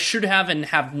 I should have and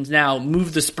have now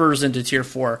moved the Spurs into Tier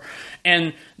 4.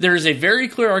 And there is a very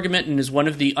clear argument, and is one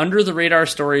of the under-the-radar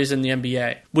stories in the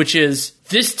NBA, which is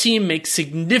this team makes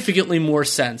significantly more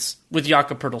sense with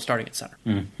Jakob Poeltl starting at center.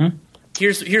 Mm-hmm.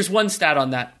 Here's one stat on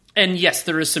that. And yes,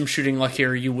 there is some shooting luck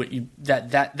here.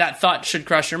 That thought should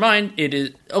cross your mind. It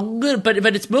is a little, but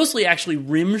it's mostly actually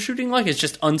rim shooting luck. It's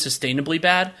just unsustainably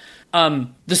bad.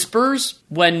 The Spurs,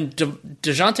 when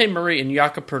DeJounte Murray and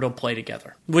Jakob Poeltl play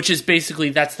together, which is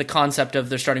basically that's the concept of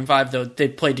their starting 5, though they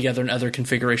played together in other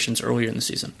configurations earlier in the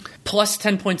season. Plus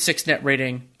 10.6 net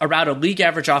rating, around a league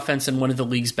average offense, and one of the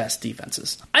league's best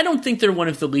defenses. I don't think they're one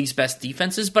of the league's best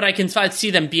defenses, but I can see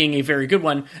them being a very good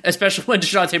one, especially when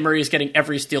DeJounte Murray is getting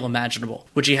every steal imaginable,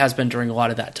 which he has been during a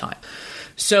lot of that time.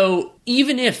 So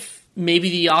even if maybe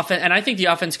the offense, and I think the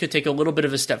offense could take a little bit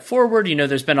of a step forward. You know,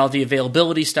 there's been all the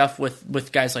availability stuff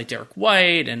with guys like Derek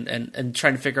White and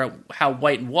trying to figure out how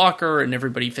White and Walker and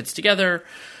everybody fits together.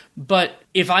 But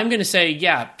if I'm going to say,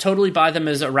 yeah, totally buy them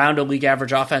as around a league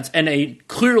average offense and a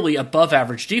clearly above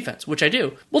average defense, which I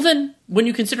do, well then when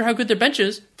you consider how good their bench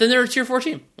is, then they're a Tier 4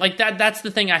 team. Like that's the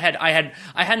thing I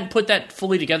hadn't put that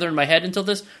fully together in my head until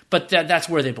this, but that's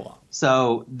where they belong.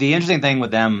 So the interesting thing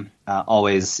with them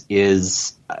always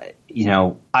is,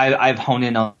 I've honed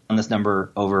in on this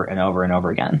number over and over and over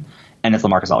again, and it's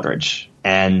LaMarcus Aldridge.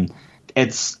 And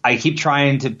I keep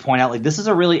trying to point out, like, this is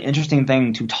a really interesting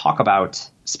thing to talk about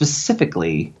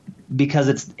specifically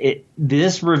because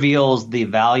this reveals the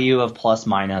value of plus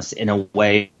minus in a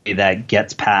way that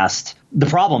gets past the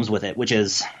problems with it, which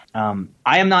is I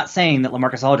am not saying that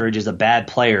LaMarcus Aldridge is a bad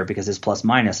player because his plus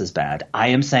minus is bad. I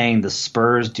am saying the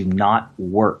Spurs do not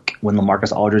work when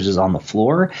LaMarcus Aldridge is on the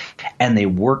floor, and they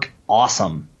work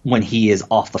awesome when he is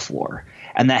off the floor.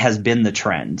 And that has been the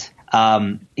trend.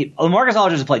 LaMarcus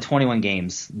Aldridge has played 21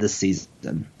 games this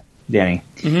season, Danny.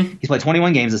 Mm-hmm. He's played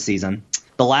 21 games this season.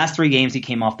 The last 3 games he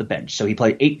came off the bench. So he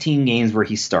played 18 games where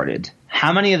he started.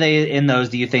 How many of in those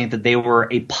do you think that they were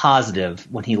a positive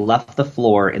when he left the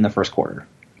floor in the first quarter?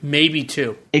 Maybe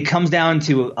 2. It comes down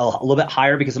to a little bit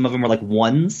higher because some of them were like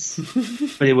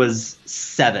 1s, but it was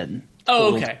 7.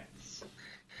 Oh, okay.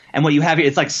 And what you have here,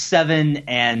 it's like 7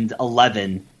 and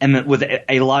 11, and with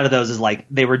a lot of those is like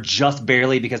they were just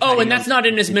barely because. Oh, and that's not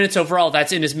in his minutes overall.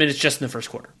 That's in his minutes just in the first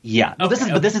quarter. Yeah, well, this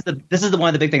is one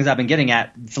of the big things I've been getting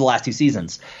at for the last 2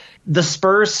 seasons. The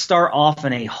Spurs start off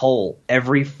in a hole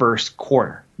every first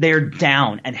quarter. They're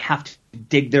down and have to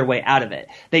dig their way out of it.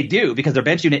 They do because their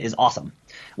bench unit is awesome.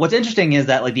 What's interesting is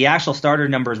that like the actual starter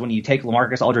numbers when you take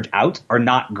LaMarcus Aldridge out are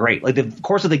not great. Like the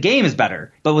course of the game is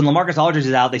better, but when LaMarcus Aldridge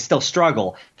is out, they still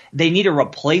struggle. They need a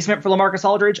replacement for LaMarcus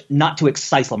Aldridge, not to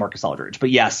excise LaMarcus Aldridge. But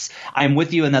yes, I'm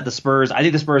with you in that I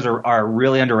think the Spurs are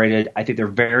really underrated. I think they're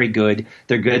very good.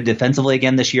 They're good defensively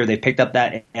again this year. They picked up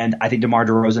that, and I think DeMar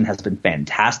DeRozan has been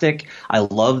fantastic. I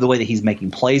love the way that he's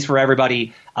making plays for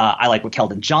everybody. I like what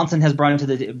Keldon Johnson has brought to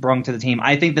the team.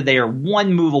 I think that they are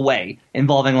one move away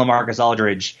involving LaMarcus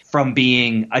Aldridge from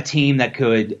being a team that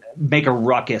could make a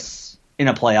ruckus in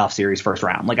a playoff series first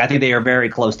round. Like, I think they are very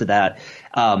close to that.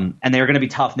 And they're going to be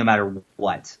tough no matter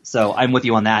what. So I'm with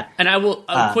you on that. And I will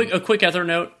a quick other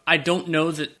note. I don't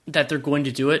know that they're going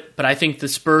to do it, but I think the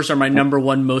Spurs are my number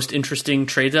one most interesting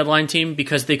trade deadline team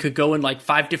because they could go in like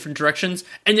 5 different directions,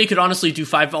 and they could honestly do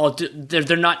 5 all.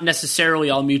 They're not necessarily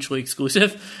all mutually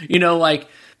exclusive. Like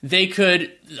they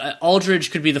could.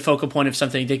 Aldridge could be the focal point of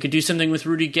something. They could do something with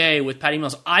Rudy Gay, with Patty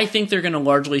Mills. I think they're going to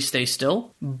largely stay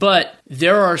still, but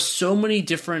there are so many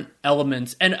different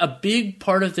elements, and a big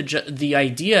part of the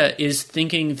idea is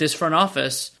thinking this front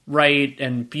office, Wright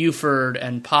and Buford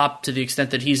and Pop, to the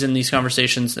extent that he's in these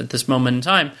conversations at this moment in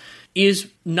time,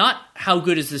 is not how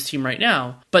good is this team right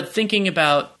now, but thinking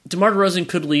about DeMar DeRozan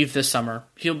could leave this summer.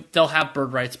 They'll have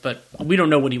bird rights, but we don't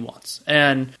know what he wants.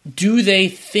 And do they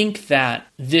think that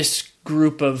this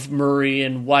group of Murray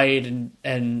and White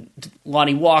and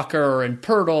Lonnie Walker and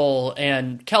Pirtle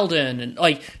and Keldon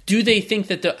and do they think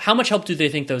that how much help do they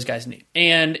think those guys need?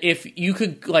 And if you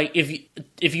could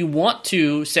if you want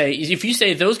to say, if you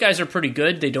say those guys are pretty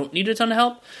good, they don't need a ton of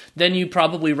help, then you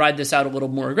probably ride this out a little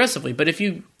more aggressively. But if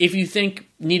you think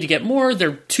need to get more,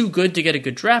 they're too good to get a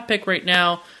good draft pick right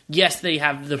now. Yes,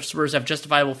 the Spurs have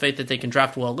justifiable faith that they can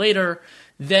draft well later.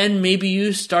 Then maybe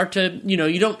you start to, you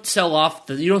don't sell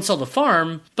the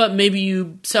farm, but maybe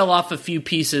you sell off a few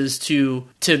pieces to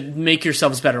make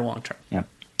yourselves better long term. Yeah.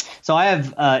 So I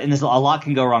have, and this a lot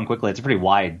can go wrong quickly. It's a pretty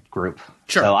wide group.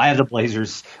 Sure. So I have the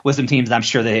Blazers with some teams that I'm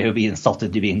sure they would be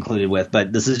insulted to be included with,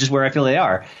 but this is just where I feel they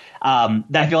are.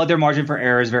 I feel like their margin for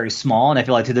error is very small, and I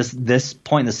feel like to this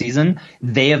point in the season,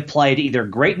 they have played either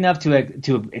great enough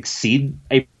to exceed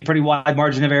a pretty wide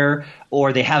margin of error,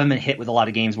 or they haven't been hit with a lot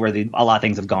of games where a lot of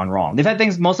things have gone wrong. They've had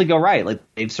things mostly go right. Like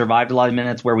they've survived a lot of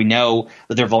minutes where we know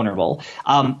that they're vulnerable.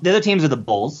 The other teams are the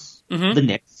Bulls, the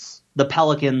Knicks, the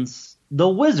Pelicans, the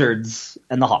Wizards,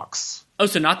 and the Hawks. Oh,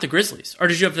 so not the Grizzlies. Or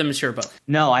did you have them as tier above?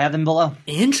 No, I have them below.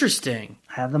 Interesting.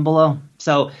 I have them below.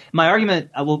 So my argument,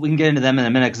 we can get into them in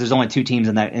a minute because there's only 2 teams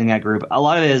in that group. A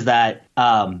lot of it is that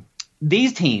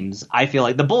these teams, I feel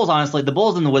like the Bulls, honestly, the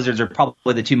Bulls and the Wizards are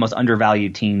probably the 2 most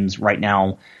undervalued teams right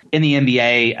now in the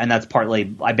NBA, and that's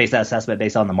partly, I base that assessment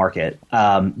based on the market.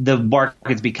 The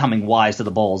market's becoming wise to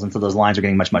the Bulls, and so those lines are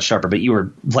getting much, much sharper. But you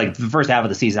were, like, the first half of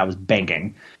the season, I was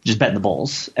banking, just betting the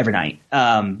Bulls every night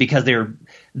because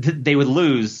they would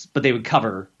lose, but they would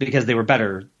cover because they were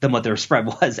better than what their spread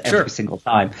was every single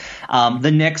time.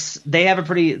 The Knicks, they have a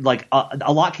pretty,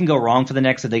 a lot can go wrong for the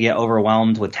Knicks if they get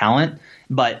overwhelmed with talent,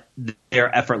 but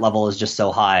their effort level is just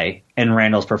so high, and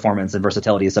Randall's performance and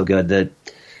versatility is so good that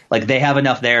they have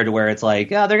enough there to where it's they're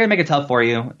going to make it tough for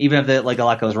you. Even if a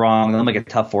lot goes wrong, they'll make it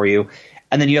tough for you.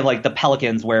 And then you have the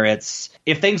Pelicans where it's,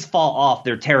 if things fall off,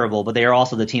 they're terrible, but they are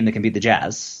also the team that can beat the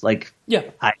Jazz.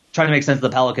 Trying to make sense of the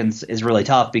Pelicans is really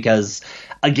tough because,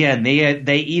 again,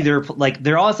 they either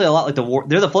they're honestly a lot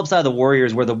they're the flip side of the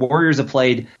Warriors, where the Warriors have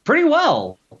played pretty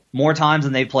well more times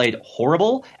than they've played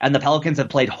horrible, and the Pelicans have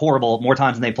played horrible more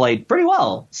times than they played pretty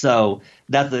well. So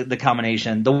that's the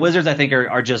combination. The Wizards, I think,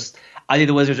 are just. I think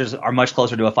the Wizards are much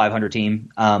closer to a 500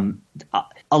 team.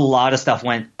 A lot of stuff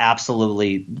went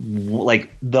absolutely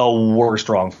the worst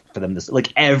wrong for them.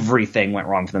 Everything went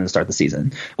wrong for them to start the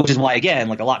season, which is why, again,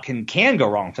 a lot can go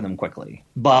wrong for them quickly.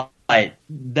 But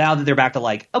now that they're back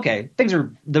to okay,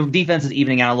 the defense is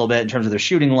evening out a little bit in terms of their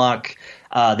shooting luck.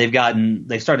 They've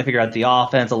started to figure out the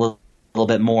offense a little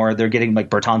bit more. They're getting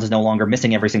Bertans is no longer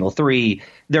missing every single 3.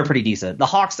 They're pretty decent. The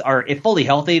Hawks are, if fully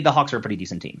healthy, the Hawks are a pretty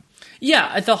decent team.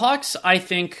 Yeah, the Hawks, I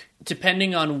think,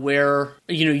 depending on where,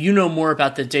 you know more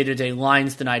about the day-to-day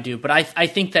lines than I do, but I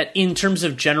think that in terms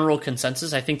of general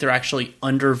consensus, I think they're actually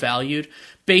undervalued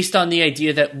based on the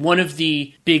idea that one of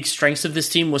the big strengths of this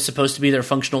team was supposed to be their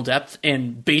functional depth,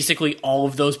 and basically all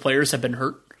of those players have been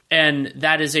hurt. And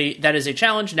that is a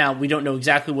challenge. Now, we don't know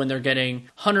exactly when they're getting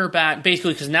Hunter back,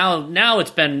 basically, because now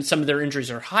it's been some of their injuries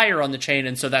are higher on the chain,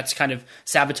 and so that's kind of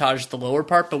sabotaged the lower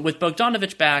part. But with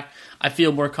Bogdanovic back, I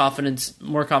feel more confidence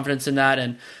in that.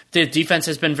 And the defense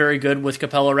has been very good with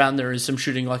Capella around. There is some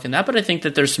shooting luck in that, but I think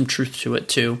that there's some truth to it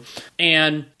too.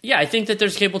 And yeah, I think that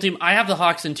there's a capable team. I have the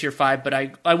Hawks in tier 5, but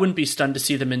I wouldn't be stunned to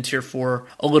see them in tier 4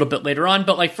 a little bit later on.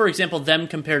 But for example, them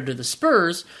compared to the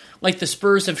Spurs, the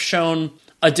Spurs have shown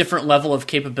a different level of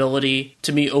capability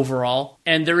to me overall,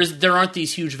 and there aren't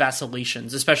these huge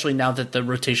vacillations, especially now that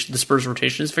the Spurs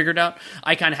rotation is figured out.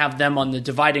 I kind of have them on the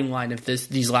dividing line of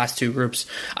these last 2 groups.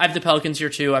 I have the Pelicans here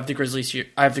too. I have the Grizzlies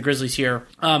here.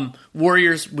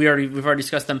 Warriors, we've already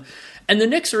discussed them, and the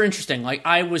Knicks are interesting.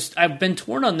 I've been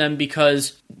torn on them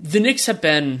because the Knicks have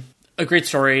been a great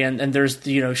story, and there's,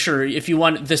 sure, if you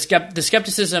want the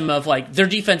skepticism of like their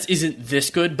defense isn't this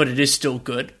good, but it is still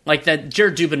good. Like that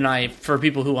Jared Dubin and I, for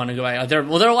people who want to go out there,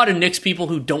 there are a lot of Knicks people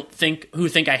who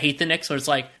think I hate the Knicks, so it's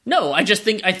like, no, I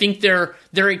think they're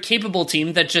a capable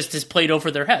team that just has played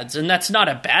over their heads, and that's not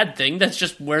a bad thing. That's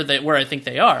just where I think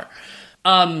they are.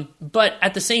 But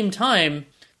at the same time,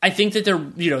 I think that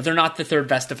they're not the third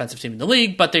best defensive team in the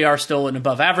league, but they are still an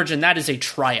above average, and that is a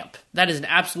triumph. That is an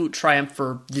absolute triumph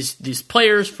for these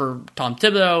players, for Tom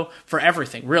Thibodeau, for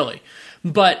everything, really.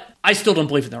 But I still don't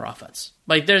believe in their offense.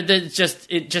 Like it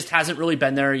just hasn't really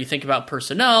been there. You think about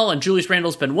personnel, and Julius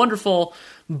Randle's been wonderful,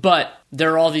 but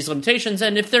there are all these limitations,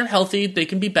 and if they're healthy, they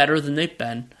can be better than they've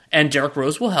been. And Derrick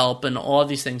Rose will help and all of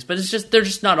these things, but they're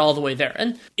just not all the way there.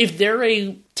 And if they're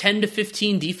a 10 to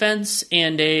 15 defense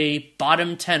and a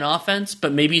bottom 10 offense,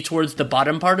 but maybe towards the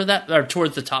bottom part of that, or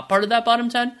towards the top part of that bottom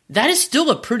 10, that is still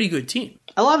a pretty good team.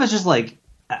 A lot of it's just like,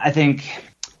 I think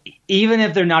even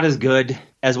if they're not as good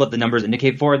as what the numbers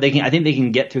indicate for, I think they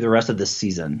can get through the rest of this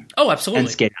season. Oh, absolutely. And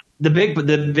skate. The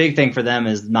big thing for them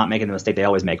is not making the mistake they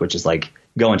always make, which is like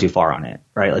going too far on it,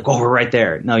 right? Like, we're right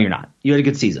there. No, you're not. You had a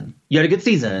good season.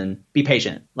 Be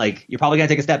patient. Like, you're probably going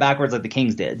to take a step backwards like the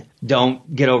Kings did.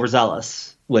 Don't get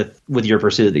overzealous with your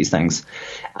pursuit of these things.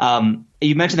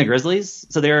 You mentioned the Grizzlies.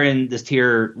 So they're in this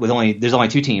tier with there's only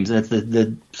two teams, and it's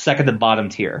the second to bottom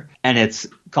tier. And it's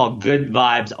called Good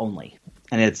Vibes Only.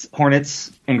 And it's Hornets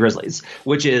and Grizzlies,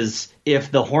 which is if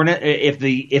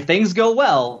things go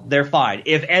well, they're fine.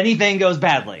 If anything goes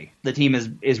badly, the team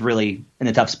is really in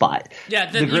a tough spot.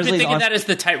 Yeah, you can think of that as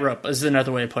the tightrope, is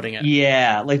another way of putting it.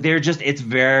 Yeah, like it's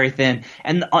very thin.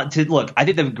 And I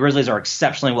think the Grizzlies are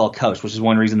exceptionally well coached, which is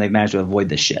one reason they've managed to avoid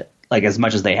this shit. Like as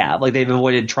much as they have, like they've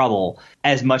avoided trouble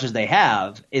as much as they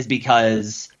have, is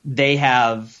because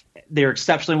they're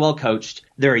exceptionally well coached.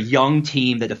 They're a young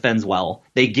team that defends well.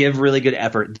 They give really good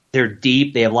effort. They're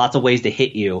deep. They have lots of ways to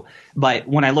hit you. But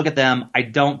when I look at them, I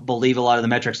don't believe a lot of the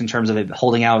metrics in terms of it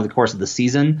holding out over the course of the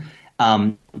season.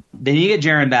 They need to get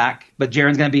Jaren back, but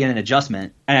Jaren's going to be in an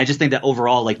adjustment. And I just think that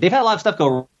overall, like, they've had a lot of stuff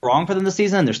go wrong for them this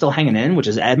season, and they're still hanging in, which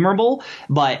is admirable.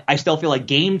 But I still feel like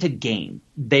game to game,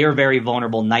 they are very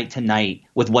vulnerable night to night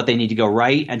with what they need to go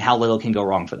right and how little can go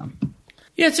wrong for them.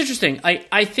 Yeah, it's interesting.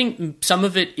 I think some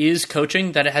of it is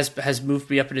coaching that it has moved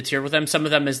me up in a tier with them. Some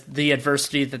of them is the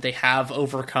adversity that they have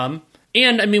overcome.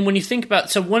 And I mean, when you think about,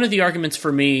 so one of the arguments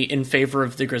for me in favor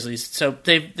of the Grizzlies, so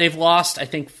they've lost, I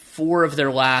think, 4 of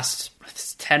their last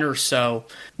 10 or so.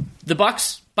 The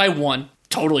Bucks by 1,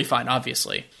 totally fine,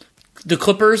 obviously. The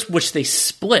Clippers, which they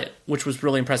split, which was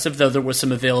really impressive, though there was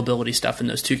some availability stuff in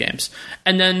those 2 games.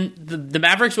 And then the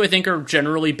Mavericks, who I think are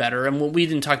generally better, and we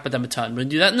didn't talk about them a ton. We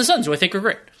do that. And the Suns, who I think are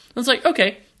great. And it's like,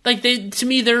 okay, like to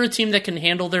me, they're a team that can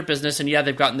handle their business. And yeah,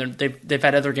 they've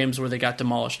had other games where they got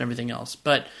demolished and everything else.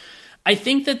 But I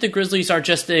think that the Grizzlies are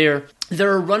just they're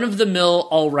a run-of-the-mill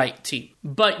all-right team.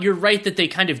 But you're right that they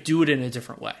kind of do it in a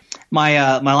different way.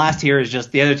 My last tier is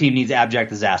just the other team needs abject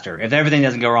disaster. If everything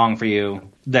doesn't go wrong for you,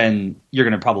 then you're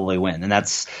going to probably win. And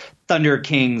that's Thunder,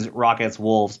 Kings, Rockets,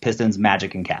 Wolves, Pistons,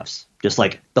 Magic, and Cavs. Just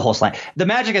like the whole slant. The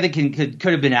Magic, I think,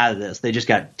 could have been out of this. They just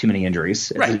got too many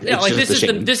injuries. Right.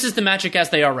 This is the Magic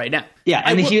as they are right now. Yeah,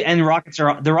 and the Rockets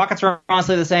are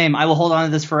honestly the same. I will hold on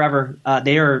to this forever.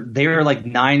 They are like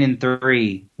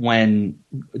 9-3 when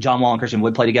John Wall and Christian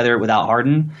Wood play together without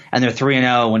Harden, and they're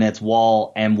 3-0 when it's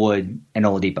Wall and Wood and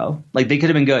Oladipo. Like, they could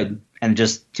have been good, and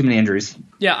just too many injuries.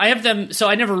 Yeah, I have them. So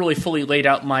I never really fully laid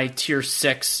out my tier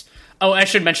 6. Oh, I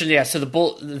should mention, yeah, so the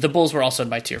Bulls were also in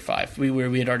my tier 5.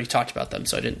 We had already talked about them,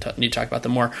 so I didn't need to talk about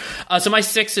them more. So my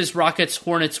 6 is Rockets,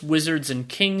 Hornets, Wizards, and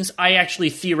Kings. I actually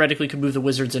theoretically could move the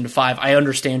Wizards into 5. I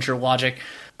understand your logic.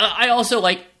 I also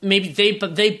like maybe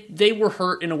they were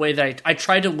hurt in a way that I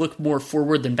tried to look more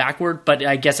forward than backward, but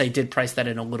I guess I did price that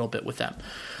in a little bit with them.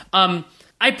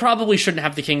 I probably shouldn't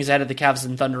have the Kings ahead of the Cavs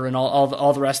and Thunder and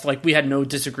all the rest. Like, we had no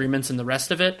disagreements in the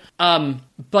rest of it.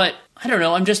 But I don't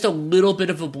know. I'm just a little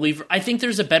bit of a believer. I think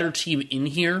there's a better team in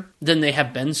here than they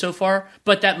have been so far,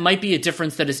 but that might be a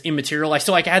difference that is immaterial. I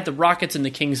had the Rockets and the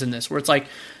Kings in this, where it's like,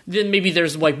 then maybe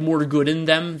there's like more good in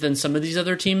them than some of these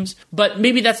other teams. But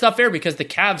maybe that's not fair because the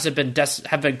Cavs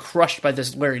have been crushed by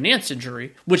this Larry Nance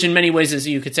injury, which in many ways is,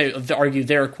 you could argue,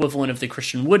 their equivalent of the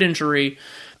Christian Wood injury.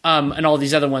 And all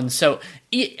these other ones. So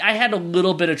I had a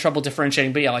little bit of trouble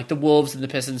differentiating, but yeah, like the Wolves and the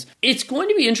Pistons. It's going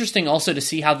to be interesting also to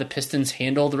see how the Pistons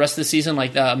handle the rest of the season.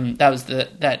 Like that was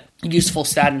that useful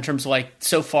stat in terms of like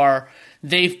so far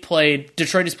Detroit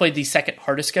has played the second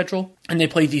hardest schedule, and they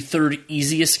play the third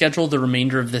easiest schedule the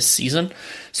remainder of this season.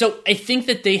 So I think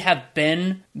that they have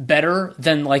been better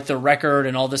than like the record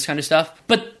and all this kind of stuff.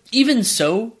 But even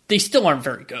so, they still aren't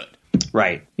very good.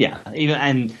 Right. Yeah.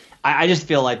 And I just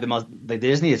feel like they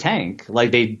just need a tank.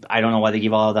 Like I don't know why they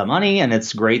give all that money, and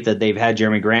it's great that they've had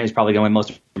Jeremy Grant, who's probably going to win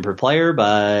most per player,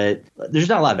 but there's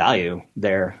not a lot of value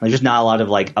there. There's just not a lot of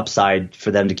like upside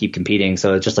for them to keep competing.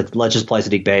 So it's just like, let's just play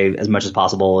Saddiq Bey as much as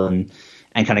possible and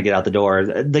kind of get out the door.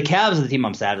 The Cavs are the team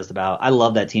I'm saddest about. I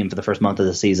love that team for the first month of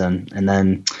the season, and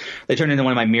then they turned into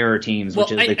one of my mirror teams,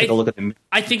 which is they took a look at them.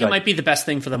 I think it might be the best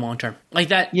thing for them long term. Like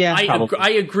that. Yeah,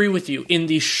 I agree with you. In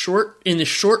the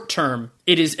short term,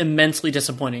 it is immensely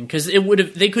disappointing because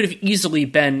they could have easily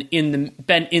been in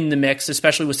the mix,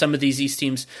 especially with some of these East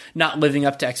teams not living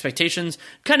up to expectations.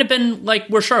 Kind of been like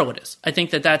where Charlotte is. I think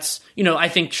that's I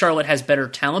think Charlotte has better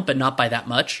talent, but not by that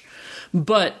much.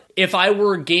 But if I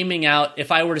were gaming out,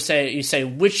 if I were to say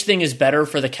which thing is better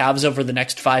for the Cavs over the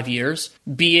next 5 years,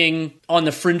 being on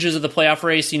the fringes of the playoff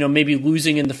race, maybe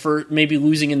losing in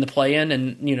the play-in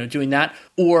and doing that,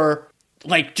 or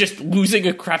like just losing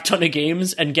a crap ton of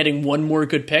games and getting one more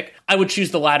good pick, I would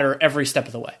choose the latter every step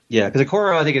of the way. Yeah, because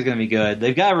Okoro I think is going to be good.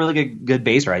 They've got a really good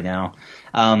base right now.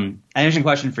 An interesting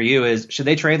question for you is, should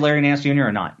they trade Larry Nance Jr.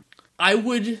 or not? I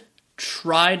would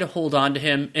try to hold on to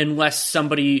him unless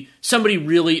somebody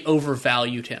really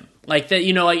overvalued him. Like that,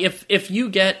 like if you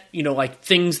get, like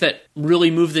things that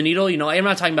really move the needle, I'm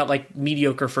not talking about like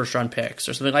mediocre first round picks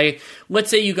or something. Like,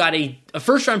 let's say you got a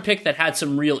first round pick that had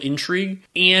some real intrigue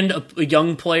and a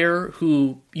young player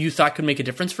who you thought could make a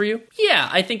difference for you. Yeah,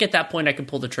 I think at that point I could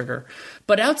pull the trigger.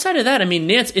 But outside of that, I mean,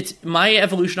 Nance, it's my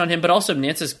evolution on him, but also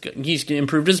Nance he's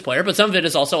improved as a player, but some of it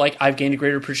is also like I've gained a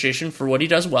greater appreciation for what he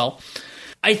does well.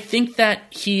 I think that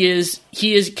he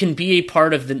can be a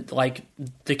part of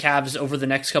the Cavs over the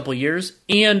next couple of years,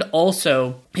 and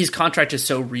also his contract is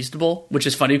so reasonable, which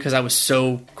is funny because I was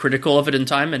so critical of it in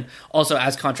time, and also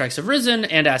as contracts have risen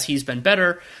and as he's been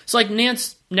better. So like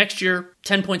Nance next year,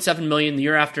 $10.7 million, the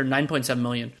year after $9.7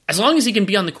 million. As long as he can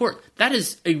be on the court, that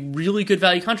is a really good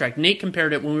value contract. Nate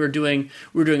compared it when we were doing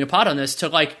a pod on this to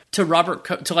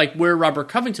where Robert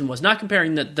Covington was, not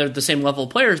comparing the same level of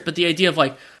players, but the idea of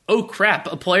like, oh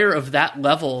crap, a player of that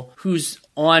level who's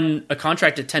on a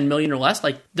contract at $10 million or less,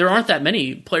 like there aren't that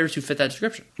many players who fit that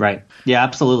description. Right. Yeah,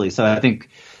 absolutely. So I think,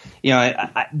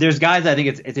 there's guys that I think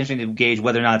it's interesting to gauge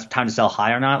whether or not it's time to sell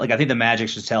high or not. Like I think the Magic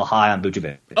should sell high on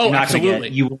Vucevic. Oh, absolutely.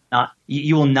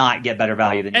 You will not get better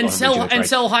value than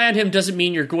sell high on him doesn't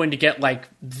mean you're going to get like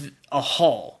a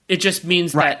haul. It just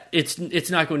means that it's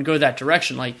not going to go that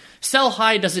direction. Like sell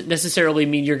high doesn't necessarily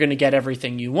mean you're going to get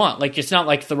everything you want. Like it's not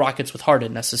like the Rockets with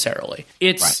Harden necessarily.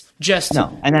 It's just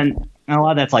no. And then a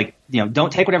lot of that's like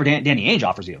don't take whatever Danny Ainge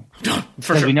offers you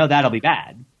because we know that'll be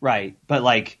bad. Right. But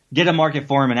like get a market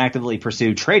for him and actively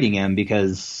pursue trading him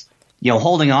because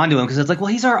holding on to him because it's like, well,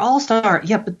 he's our all-star.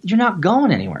 Yeah, but you're not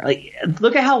going anywhere. Like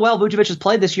look at how well Vucevic has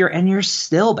played this year and you're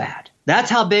still bad. That's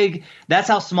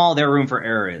how small their room for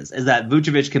error is that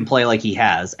Vucevic can play like he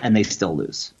has and they still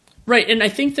lose. Right, and I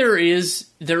think there is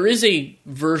a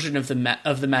version of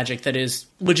the Magic that is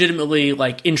legitimately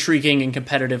like intriguing and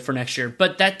competitive for next year,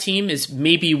 but that team is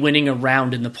maybe winning a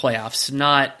round in the playoffs,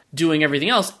 not doing everything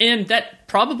else, and that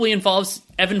probably involves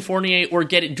Evan Fournier or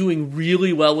doing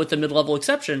really well with the mid-level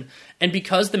exception. And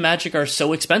because the Magic are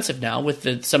so expensive now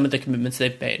with some of the commitments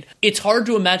they've made, it's hard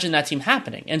to imagine that team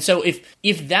happening. And so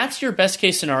if that's your best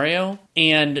case scenario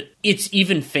and it's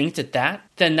even faint at that,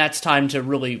 then that's time to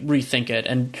really rethink it.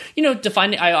 And,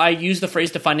 I use the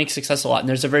phrase defining success a lot, and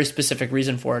there's a very specific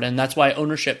reason for it. And that's why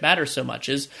ownership matters so much.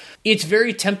 Is it's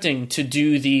very tempting to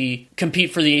do the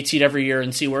compete for the 8 seed every year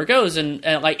and see where it goes. And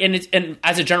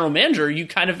as a general manager, you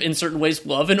kind of in certain ways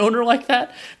love an owner like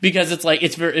that because it's like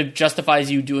it justifies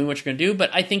you doing what you're going to do.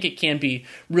 But I think it can be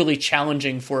really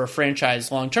challenging for a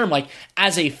franchise long term. Like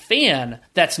as a fan,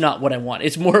 that's not what I want.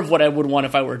 It's more of what I would want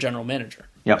if I were a general manager.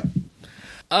 Yep.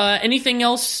 Anything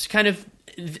else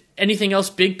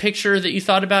big picture that you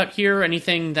thought about here?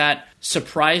 Anything that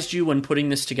surprised you when putting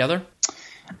this together?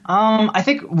 I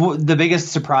think the biggest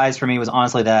surprise for me was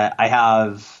honestly that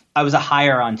I was a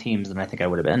higher on teams than I think I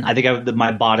would have been. I think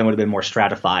my bottom would have been more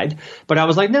stratified. But I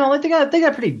was like, no, they got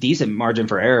a pretty decent margin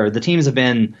for error. The teams have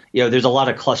been, there's a lot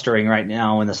of clustering right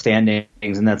now in the standings,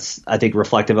 and that's, I think,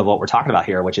 reflective of what we're talking about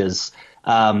here, which is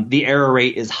the error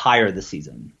rate is higher this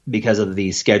season because of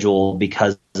the schedule,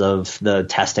 because of the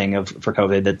testing for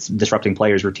COVID that's disrupting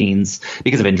players' routines,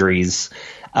 because of injuries.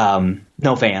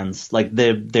 No fans. Like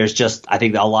there's just, I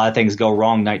think a lot of things go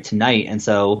wrong night to night. And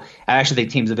so I actually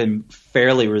think teams have been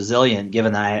fairly resilient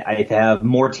given that I have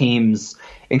more teams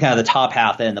in kind of the top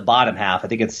half than in the bottom half. I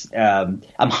think it's, I'm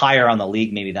higher on the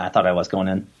league maybe than I thought I was going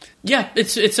in. Yeah,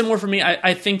 it's similar for me.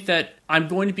 I think that I'm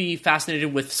going to be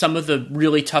fascinated with some of the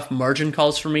really tough margin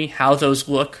calls for me, how those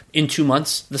look in 2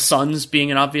 months. The Suns being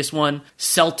an obvious one.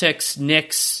 Celtics,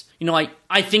 Knicks.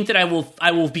 I think that I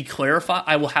will be clarified.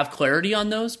 I will have clarity on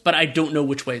those, but I don't know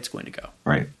which way it's going to go.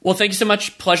 Right. Well, thank you so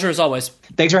much. Pleasure as always.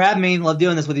 Thanks for having me. Love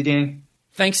doing this with you, Danny.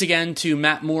 Thanks again to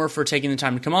Matt Moore for taking the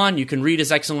time to come on. You can read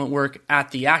his excellent work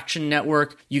at the Action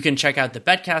Network. You can check out the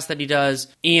Betcast that he does.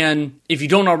 And if you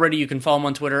don't already, you can follow him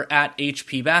on Twitter at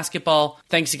HP Basketball.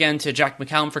 Thanks again to Jack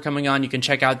McCallum for coming on. You can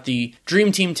check out the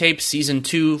Dream Team tapes, Season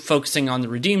 2, focusing on the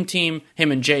Redeem Team.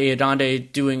 Him and Jay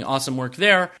Adonde doing awesome work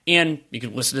there. And you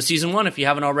can listen to Season 1 if you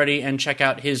haven't already and check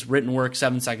out his written work,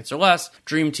 7 Seconds or Less,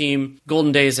 Dream Team,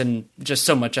 Golden Days, and just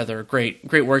so much other great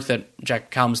work that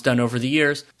Jack McCallum's done over the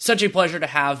years. Such a pleasure to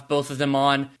have both of them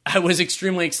on. I was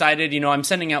extremely excited. I'm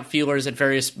sending out feelers at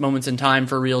various moments in time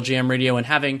for Real Jam Radio, and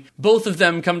having both of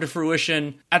them come to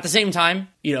fruition at the same time,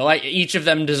 each of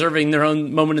them deserving their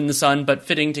own moment in the sun, but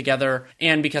fitting together.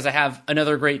 And because I have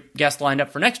another great guest lined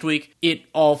up for next week, it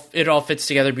all fits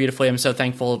together beautifully. I'm so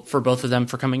thankful for both of them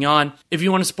for coming on. If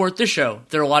you want to support this show,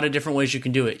 there are a lot of different ways you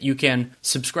can do it. You can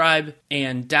subscribe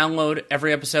and download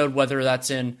every episode, whether that's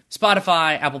in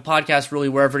Spotify, Apple Podcasts, really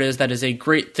wherever it is. That is a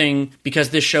great thing because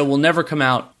this show will never come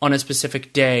out on a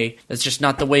specific day. That's just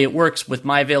not the way it works with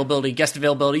my availability, guest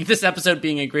availability, this episode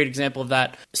being a great example of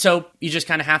that. So you just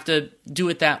kind of have to do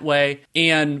it that way.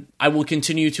 And I will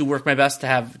continue to work my best to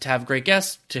have great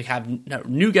guests, to have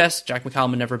new guests. Jack McCallum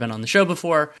had never been on the show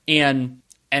before, and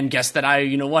guests that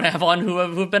I, want to have on who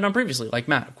have been on previously, like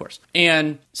Matt, of course.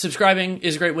 And subscribing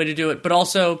is a great way to do it, but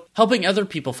also helping other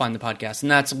people find the podcast.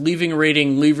 And that's leaving a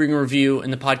rating, leaving a review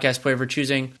in the podcast player of your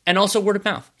choosing, and also word of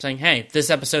mouth, saying, hey, this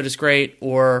episode is great,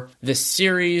 or this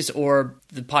series, or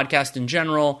the podcast in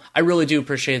general. I really do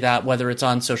appreciate that, whether it's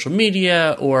on social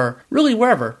media or really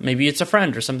wherever. Maybe it's a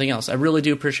friend or something else. I really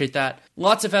do appreciate that.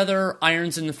 Lots of other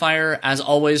irons in the fire, as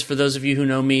always, for those of you who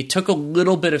know me. Took a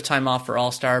little bit of time off for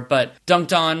All-Star, but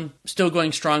Dunked On, still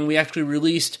going strong. We actually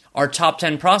released our top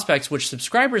 10 prospects, which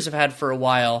subscribers have had for a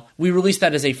while. We released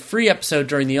that as a free episode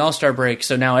during the All-Star break,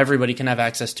 so now everybody can have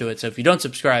access to it. So if you don't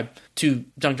subscribe to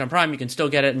Dunked On Prime, you can still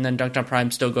get it, and then Dunked On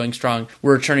Prime still going strong.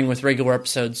 We're returning with regular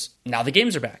episodes. Now the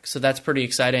games are back, so that's pretty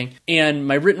exciting. And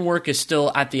my written work is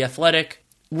still at The Athletic,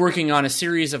 working on a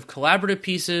series of collaborative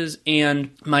pieces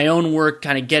and my own work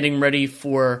kind of getting ready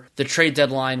for the trade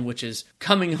deadline, which is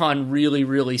coming on really,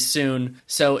 really soon.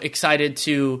 So excited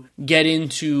to get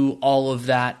into all of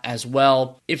that as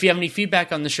well. If you have any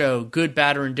feedback on the show, good,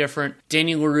 bad, or indifferent,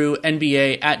 Danny Leroux,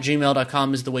 NBA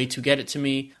 @gmail.com is the way to get it to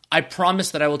me. I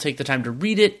promise that I will take the time to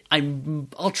read it.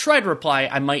 I'll try to reply.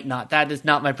 I might not. That is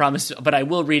not my promise, but I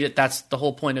will read it. That's the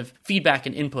whole point of feedback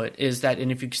and input, is that,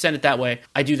 and if you send it that way,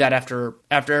 I do that after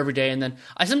every day, and then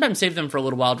I sometimes save them for a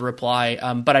little while to reply,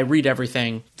 but I read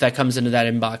everything that comes into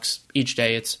that inbox each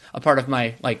day. It's a part of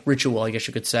my ritual, I guess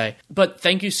you could say. But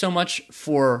thank you so much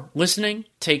for listening.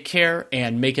 Take care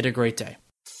and make it a great day.